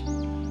Jesus.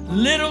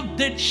 Little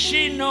did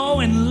she know,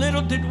 and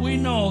little did we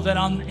know, that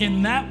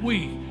in that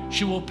week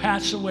she will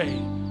pass away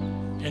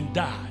and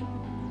die.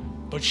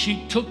 But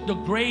she took the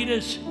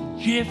greatest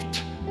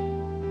gift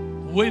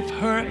with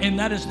her, and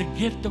that is the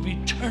gift of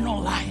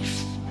eternal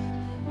life.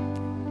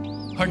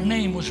 Her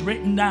name was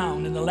written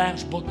down in the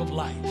Lamb's Book of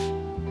Life.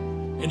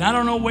 And I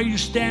don't know where you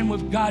stand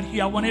with God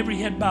here. I want every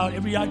head bowed,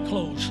 every eye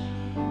closed.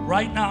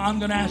 Right now, I'm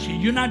going to ask you,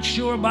 you're not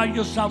sure about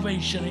your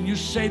salvation, and you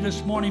say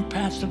this morning,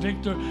 Pastor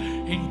Victor,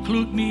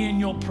 include me in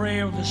your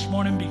prayer this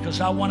morning,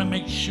 because I want to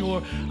make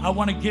sure, I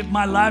want to give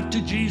my life to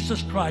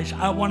Jesus Christ.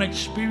 I want to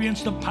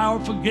experience the power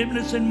of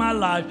forgiveness in my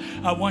life.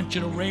 I want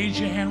you to raise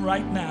your hand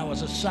right now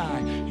as a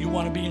sign you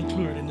want to be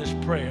included in this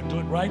prayer. Do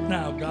it right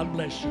now. God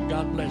bless you.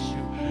 God bless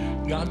you.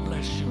 God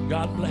bless you.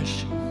 God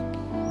bless you.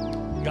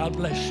 God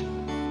bless you.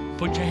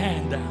 Put your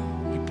hand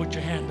down. You put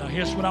your hand down.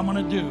 Here's what I'm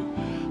going to do.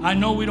 I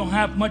know we don't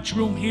have much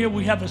room here.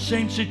 We have the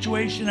same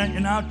situation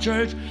in our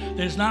church.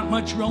 There's not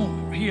much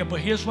room here, but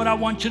here's what I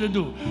want you to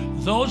do.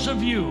 Those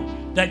of you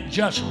that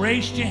just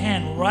raised your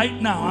hand right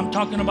now, I'm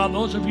talking about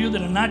those of you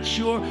that are not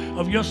sure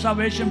of your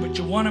salvation, but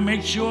you want to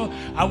make sure,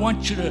 I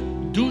want you to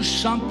do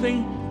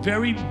something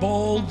very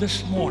bold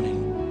this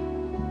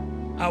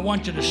morning. I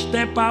want you to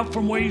step out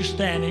from where you're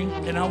standing,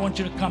 and I want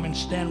you to come and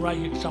stand right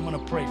here, because I'm going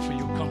to pray for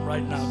you. Come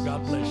right now.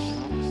 God bless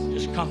you.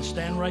 Just come,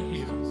 stand right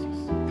here.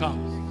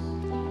 Come.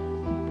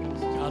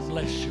 God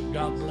bless you.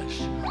 God bless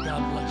you.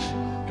 God bless you.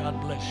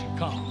 God bless you.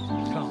 Come.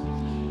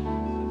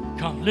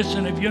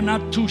 Listen, if you're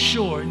not too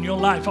sure in your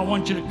life, I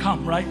want you to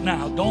come right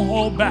now. Don't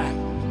hold back.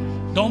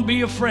 Don't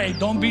be afraid.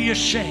 Don't be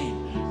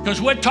ashamed.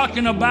 Because we're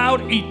talking about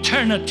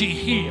eternity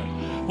here.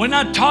 We're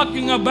not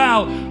talking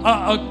about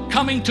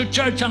coming to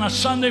church on a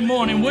Sunday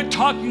morning. We're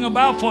talking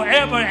about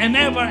forever and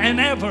ever and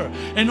ever.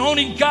 And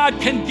only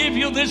God can give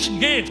you this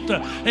gift.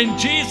 And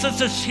Jesus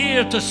is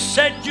here to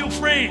set you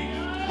free,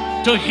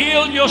 to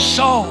heal your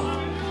soul,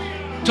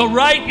 to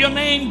write your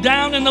name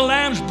down in the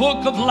Lamb's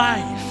Book of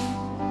Life.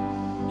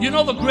 You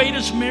know the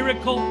greatest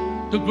miracle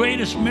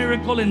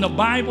in the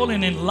Bible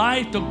and in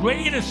life, the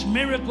greatest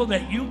miracle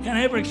that you can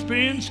ever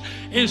experience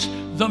is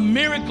the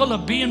miracle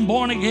of being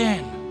born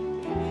again.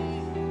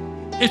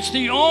 It's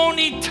the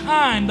only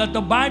time that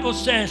the Bible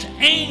says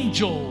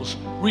angels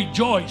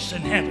rejoice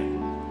in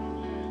heaven.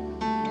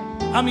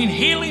 I mean,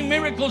 healing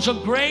miracles are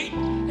great,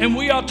 and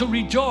we are to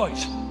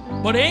rejoice.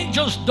 But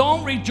angels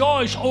don't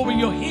rejoice over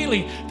your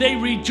healing. They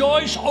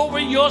rejoice over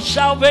your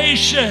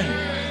salvation.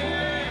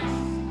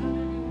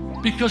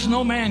 Because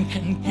no man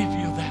can give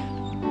you that.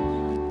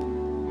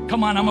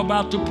 Come on, I'm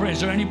about to pray. Is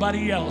there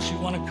anybody else you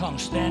want to come?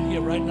 Stand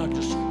here right now.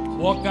 Just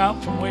walk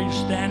out from where you're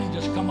standing.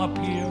 Just come up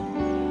here.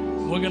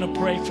 We're going to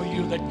pray for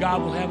you that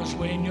God will have his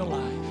way in your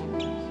life.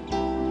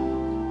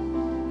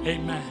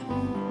 Amen.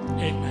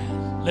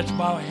 Amen. Let's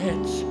bow our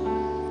heads.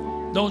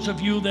 Those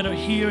of you that are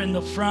here in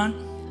the front,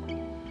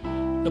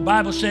 the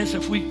Bible says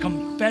if we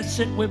confess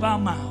it with our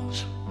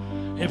mouths,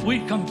 if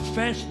we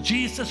confess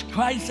Jesus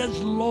Christ as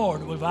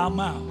Lord with our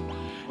mouth,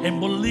 and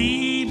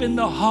believe in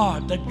the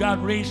heart that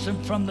God raised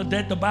him from the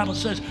dead, the Bible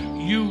says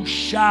you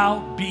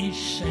shall be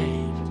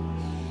saved.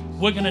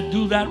 We're going to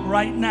do that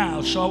right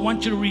now. So I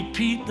want you to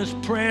repeat this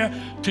prayer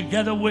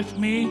together with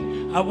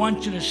me. I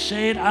want you to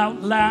say it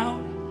out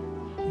loud.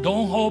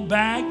 Don't hold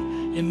back.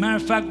 As a matter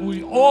of fact,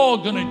 we're all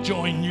going to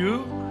join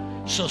you.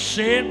 So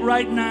say it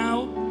right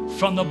now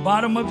from the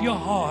bottom of your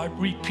heart.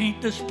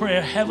 Repeat this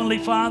prayer. Heavenly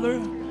Father,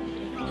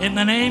 in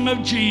the name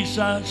of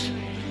Jesus,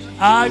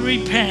 I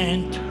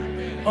repent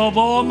of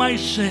all my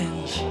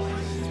sins,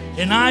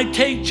 and I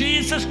take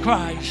Jesus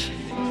Christ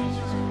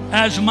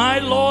as my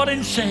Lord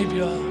and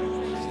Savior.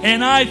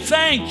 And I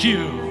thank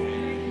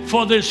you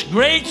for this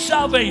great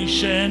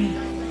salvation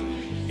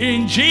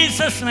in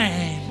Jesus'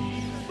 name.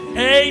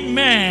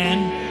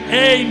 Amen.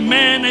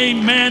 Amen.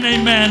 Amen.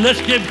 Amen.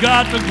 Let's give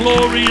God the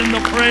glory and the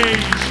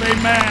praise.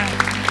 Amen.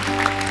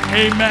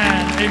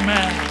 Amen.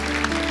 Amen.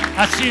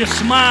 I see a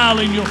smile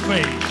in your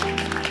face.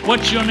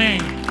 What's your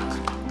name?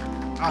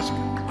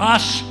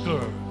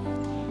 Oscar.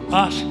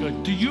 Oscar.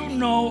 Do you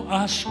know,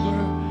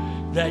 Oscar,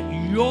 that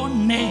your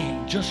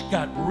name just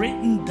got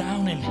written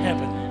down in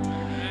heaven,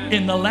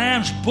 in the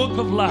Lamb's Book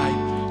of Life,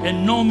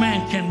 and no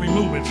man can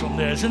remove it from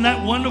there? Isn't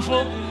that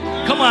wonderful?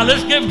 Come on,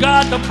 let's give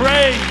God the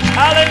praise.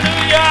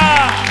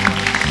 Hallelujah.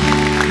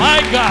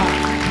 My God.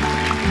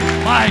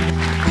 My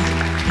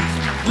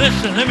God.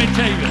 Listen, let me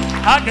tell you,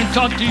 I can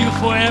talk to you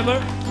forever.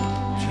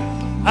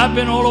 I've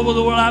been all over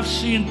the world. I've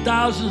seen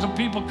thousands of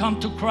people come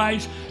to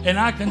Christ, and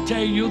I can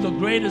tell you the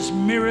greatest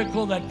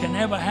miracle that can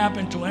ever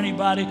happen to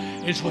anybody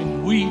is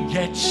when we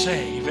get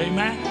saved.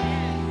 Amen?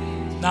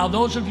 Now,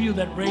 those of you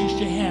that raised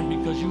your hand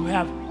because you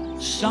have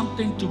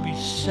something to be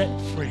set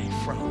free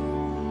from,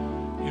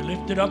 you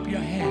lifted up your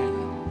hand.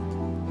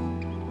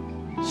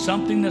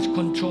 something that's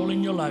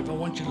controlling your life, I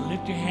want you to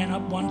lift your hand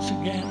up once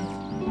again.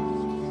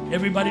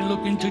 Everybody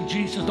look into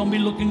Jesus. Don't be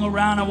looking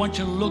around. I want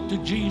you to look to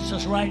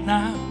Jesus right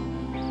now.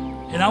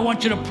 And I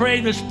want you to pray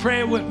this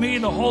prayer with me.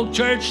 The whole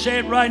church, say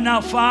it right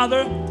now.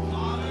 Father,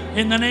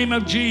 in the name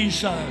of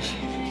Jesus,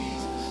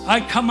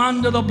 I come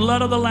under the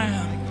blood of the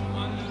Lamb,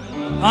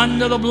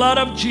 under the blood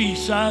of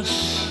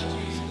Jesus,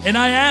 and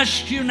I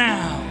ask you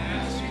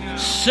now,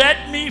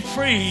 set me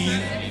free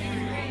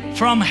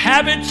from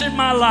habits in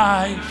my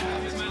life.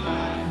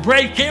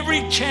 Break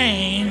every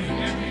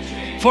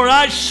chain, for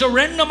I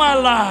surrender my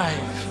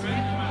life.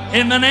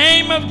 In the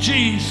name of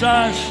Jesus,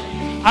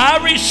 I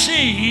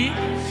receive,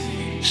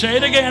 say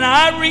it again,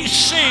 I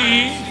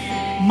receive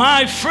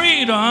my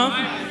freedom.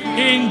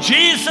 In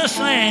Jesus'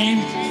 name,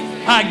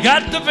 I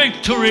got the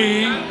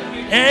victory.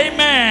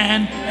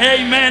 Amen,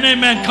 amen,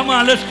 amen. Come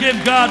on, let's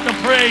give God the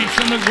praise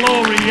and the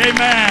glory.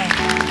 Amen,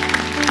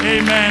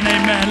 amen,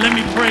 amen. Let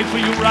me pray for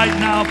you right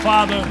now,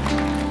 Father.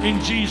 In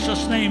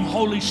Jesus' name,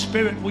 Holy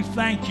Spirit, we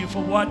thank you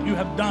for what you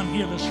have done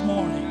here this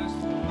morning.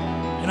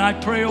 And I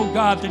pray, oh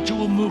God, that you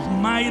will move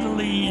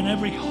mightily in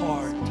every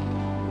heart.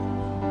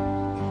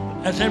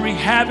 As every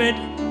habit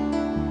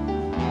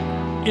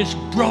is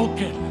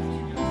broken,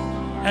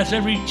 as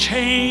every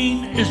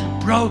chain is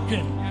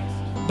broken,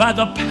 by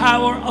the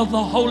power of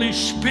the Holy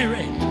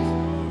Spirit,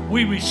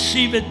 we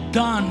receive it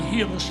done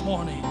here this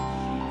morning.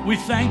 We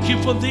thank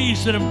you for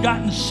these that have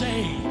gotten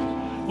saved.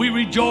 We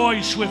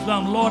rejoice with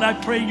them. Lord, I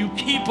pray you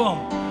keep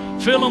them.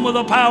 Fill them with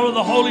the power of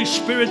the Holy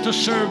Spirit to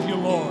serve you,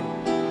 Lord.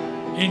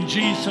 In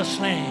Jesus'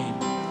 name,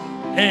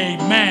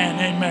 amen,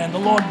 amen. The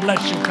Lord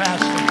bless you,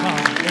 Pastor Tom.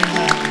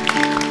 Amen.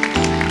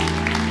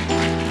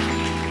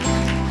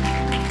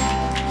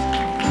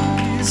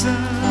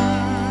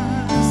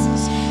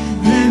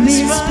 There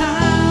is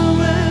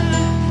power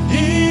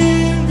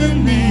in the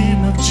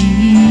name of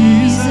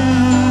Jesus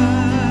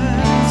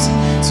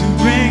to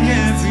break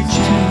every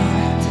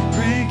chain, to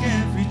break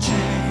every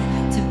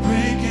chain, to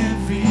break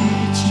every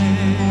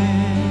chain,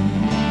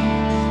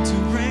 to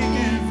break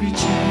every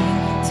chain,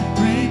 to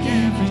break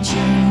every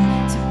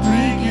chain, to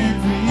break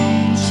every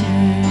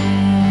chain,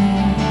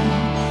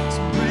 to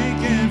break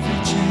every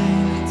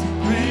chain, to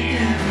break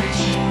every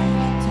chain,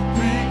 to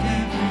break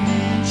every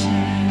chain.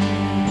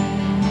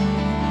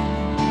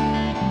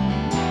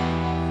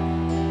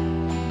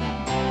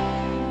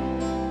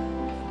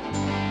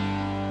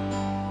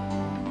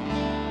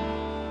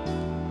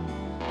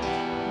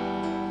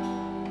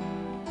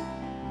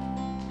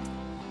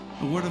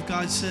 The Word of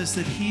God says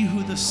that he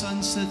who the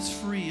Son sets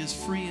free is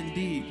free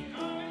indeed.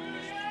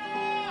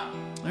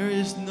 There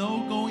is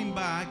no going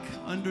back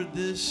under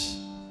this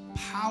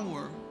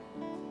power.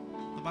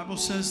 The Bible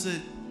says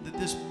that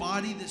this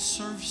body that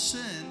serves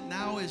sin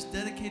now is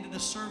dedicated to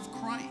serve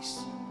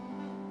Christ.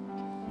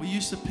 We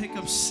used to pick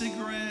up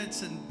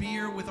cigarettes and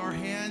beer with our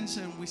hands,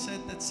 and we said,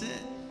 that's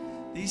it.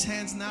 These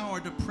hands now are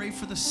to pray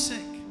for the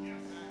sick,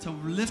 to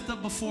lift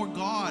up before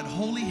God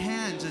holy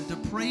hands and to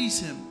praise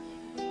Him.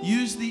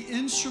 Use the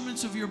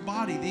instruments of your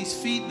body. These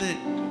feet that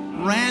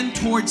ran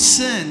towards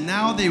sin,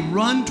 now they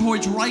run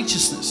towards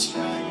righteousness.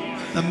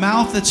 The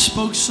mouth that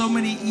spoke so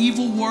many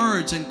evil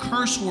words and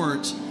curse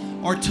words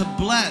are to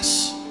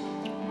bless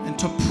and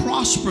to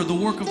prosper the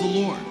work of the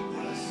Lord.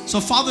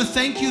 So, Father,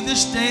 thank you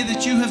this day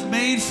that you have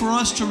made for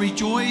us to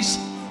rejoice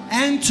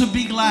and to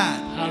be glad.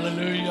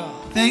 Hallelujah.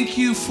 Thank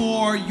you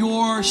for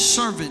your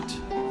servant.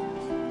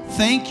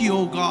 Thank you,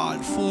 O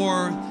God,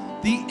 for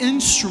the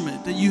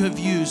instrument that you have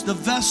used, the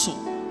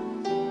vessel.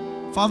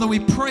 Father, we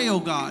pray, O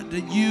God,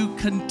 that you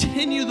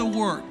continue the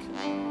work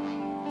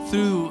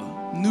through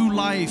New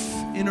Life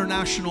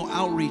International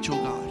Outreach, O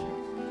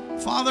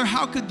God. Father,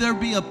 how could there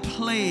be a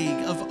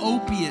plague of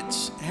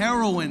opiates,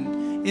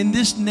 heroin in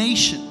this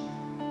nation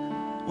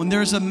when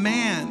there's a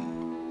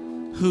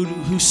man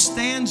who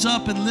stands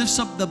up and lifts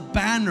up the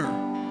banner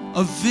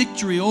of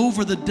victory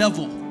over the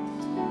devil?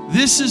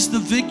 This is the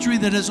victory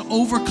that has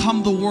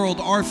overcome the world,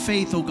 our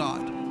faith, O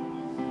God.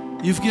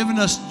 You've given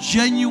us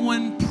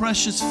genuine,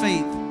 precious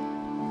faith.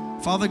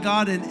 Father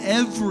God, and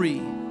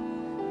every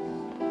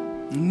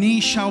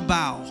knee shall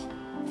bow,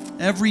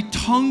 every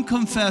tongue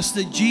confess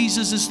that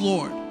Jesus is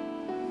Lord.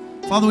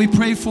 Father, we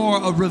pray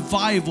for a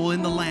revival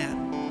in the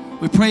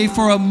land. We pray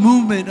for a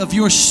movement of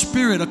your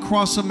Spirit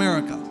across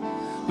America.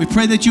 We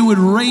pray that you would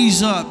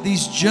raise up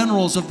these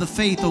generals of the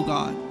faith, O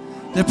God,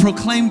 that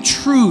proclaim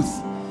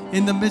truth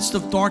in the midst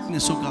of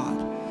darkness, O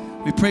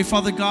God. We pray,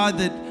 Father God,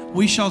 that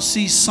we shall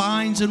see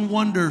signs and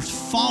wonders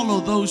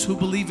follow those who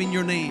believe in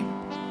your name.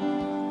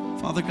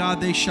 Father God,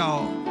 they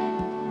shall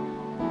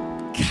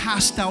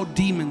cast out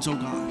demons, O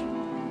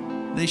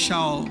God. They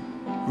shall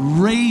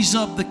raise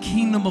up the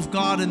kingdom of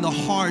God in the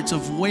hearts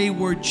of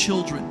wayward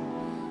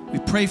children. We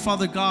pray,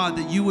 Father God,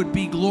 that you would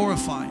be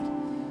glorified,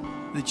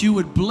 that you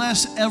would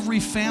bless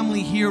every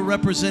family here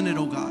represented,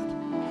 O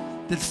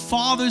God, that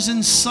fathers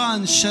and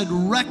sons should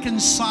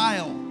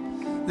reconcile,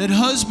 that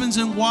husbands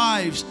and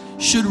wives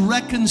should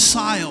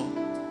reconcile.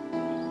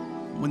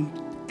 When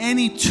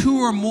any two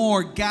or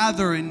more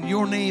gather in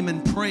your name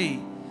and pray,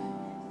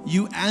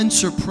 you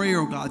answer prayer,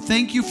 oh God.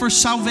 Thank you for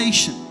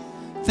salvation.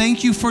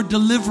 Thank you for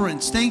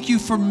deliverance. Thank you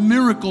for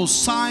miracles,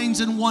 signs,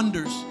 and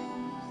wonders.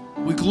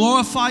 We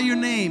glorify your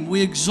name.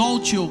 We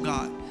exalt you, oh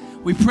God.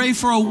 We pray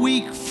for a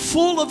week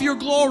full of your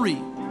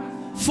glory,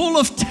 full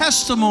of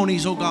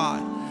testimonies, oh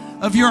God,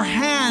 of your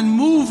hand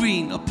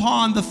moving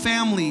upon the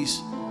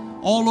families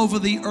all over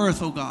the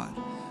earth, oh God.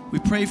 We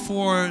pray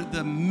for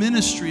the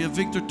ministry of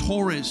Victor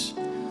Torres,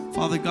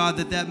 Father God,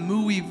 that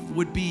movie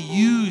would be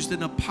used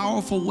in a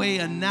powerful way,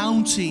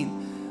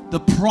 announcing the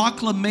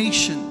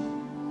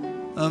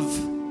proclamation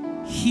of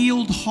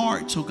healed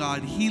hearts, oh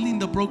God, healing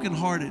the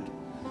brokenhearted,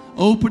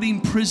 opening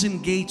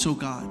prison gates, oh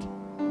God,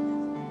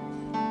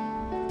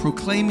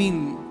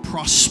 proclaiming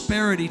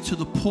prosperity to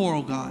the poor,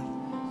 oh God,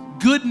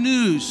 good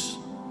news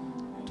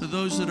to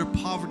those that are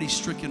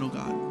poverty-stricken, oh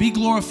God. Be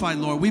glorified,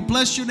 Lord. We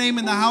bless your name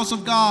in the house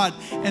of God,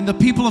 and the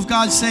people of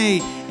God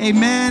say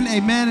amen,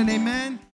 amen, and amen.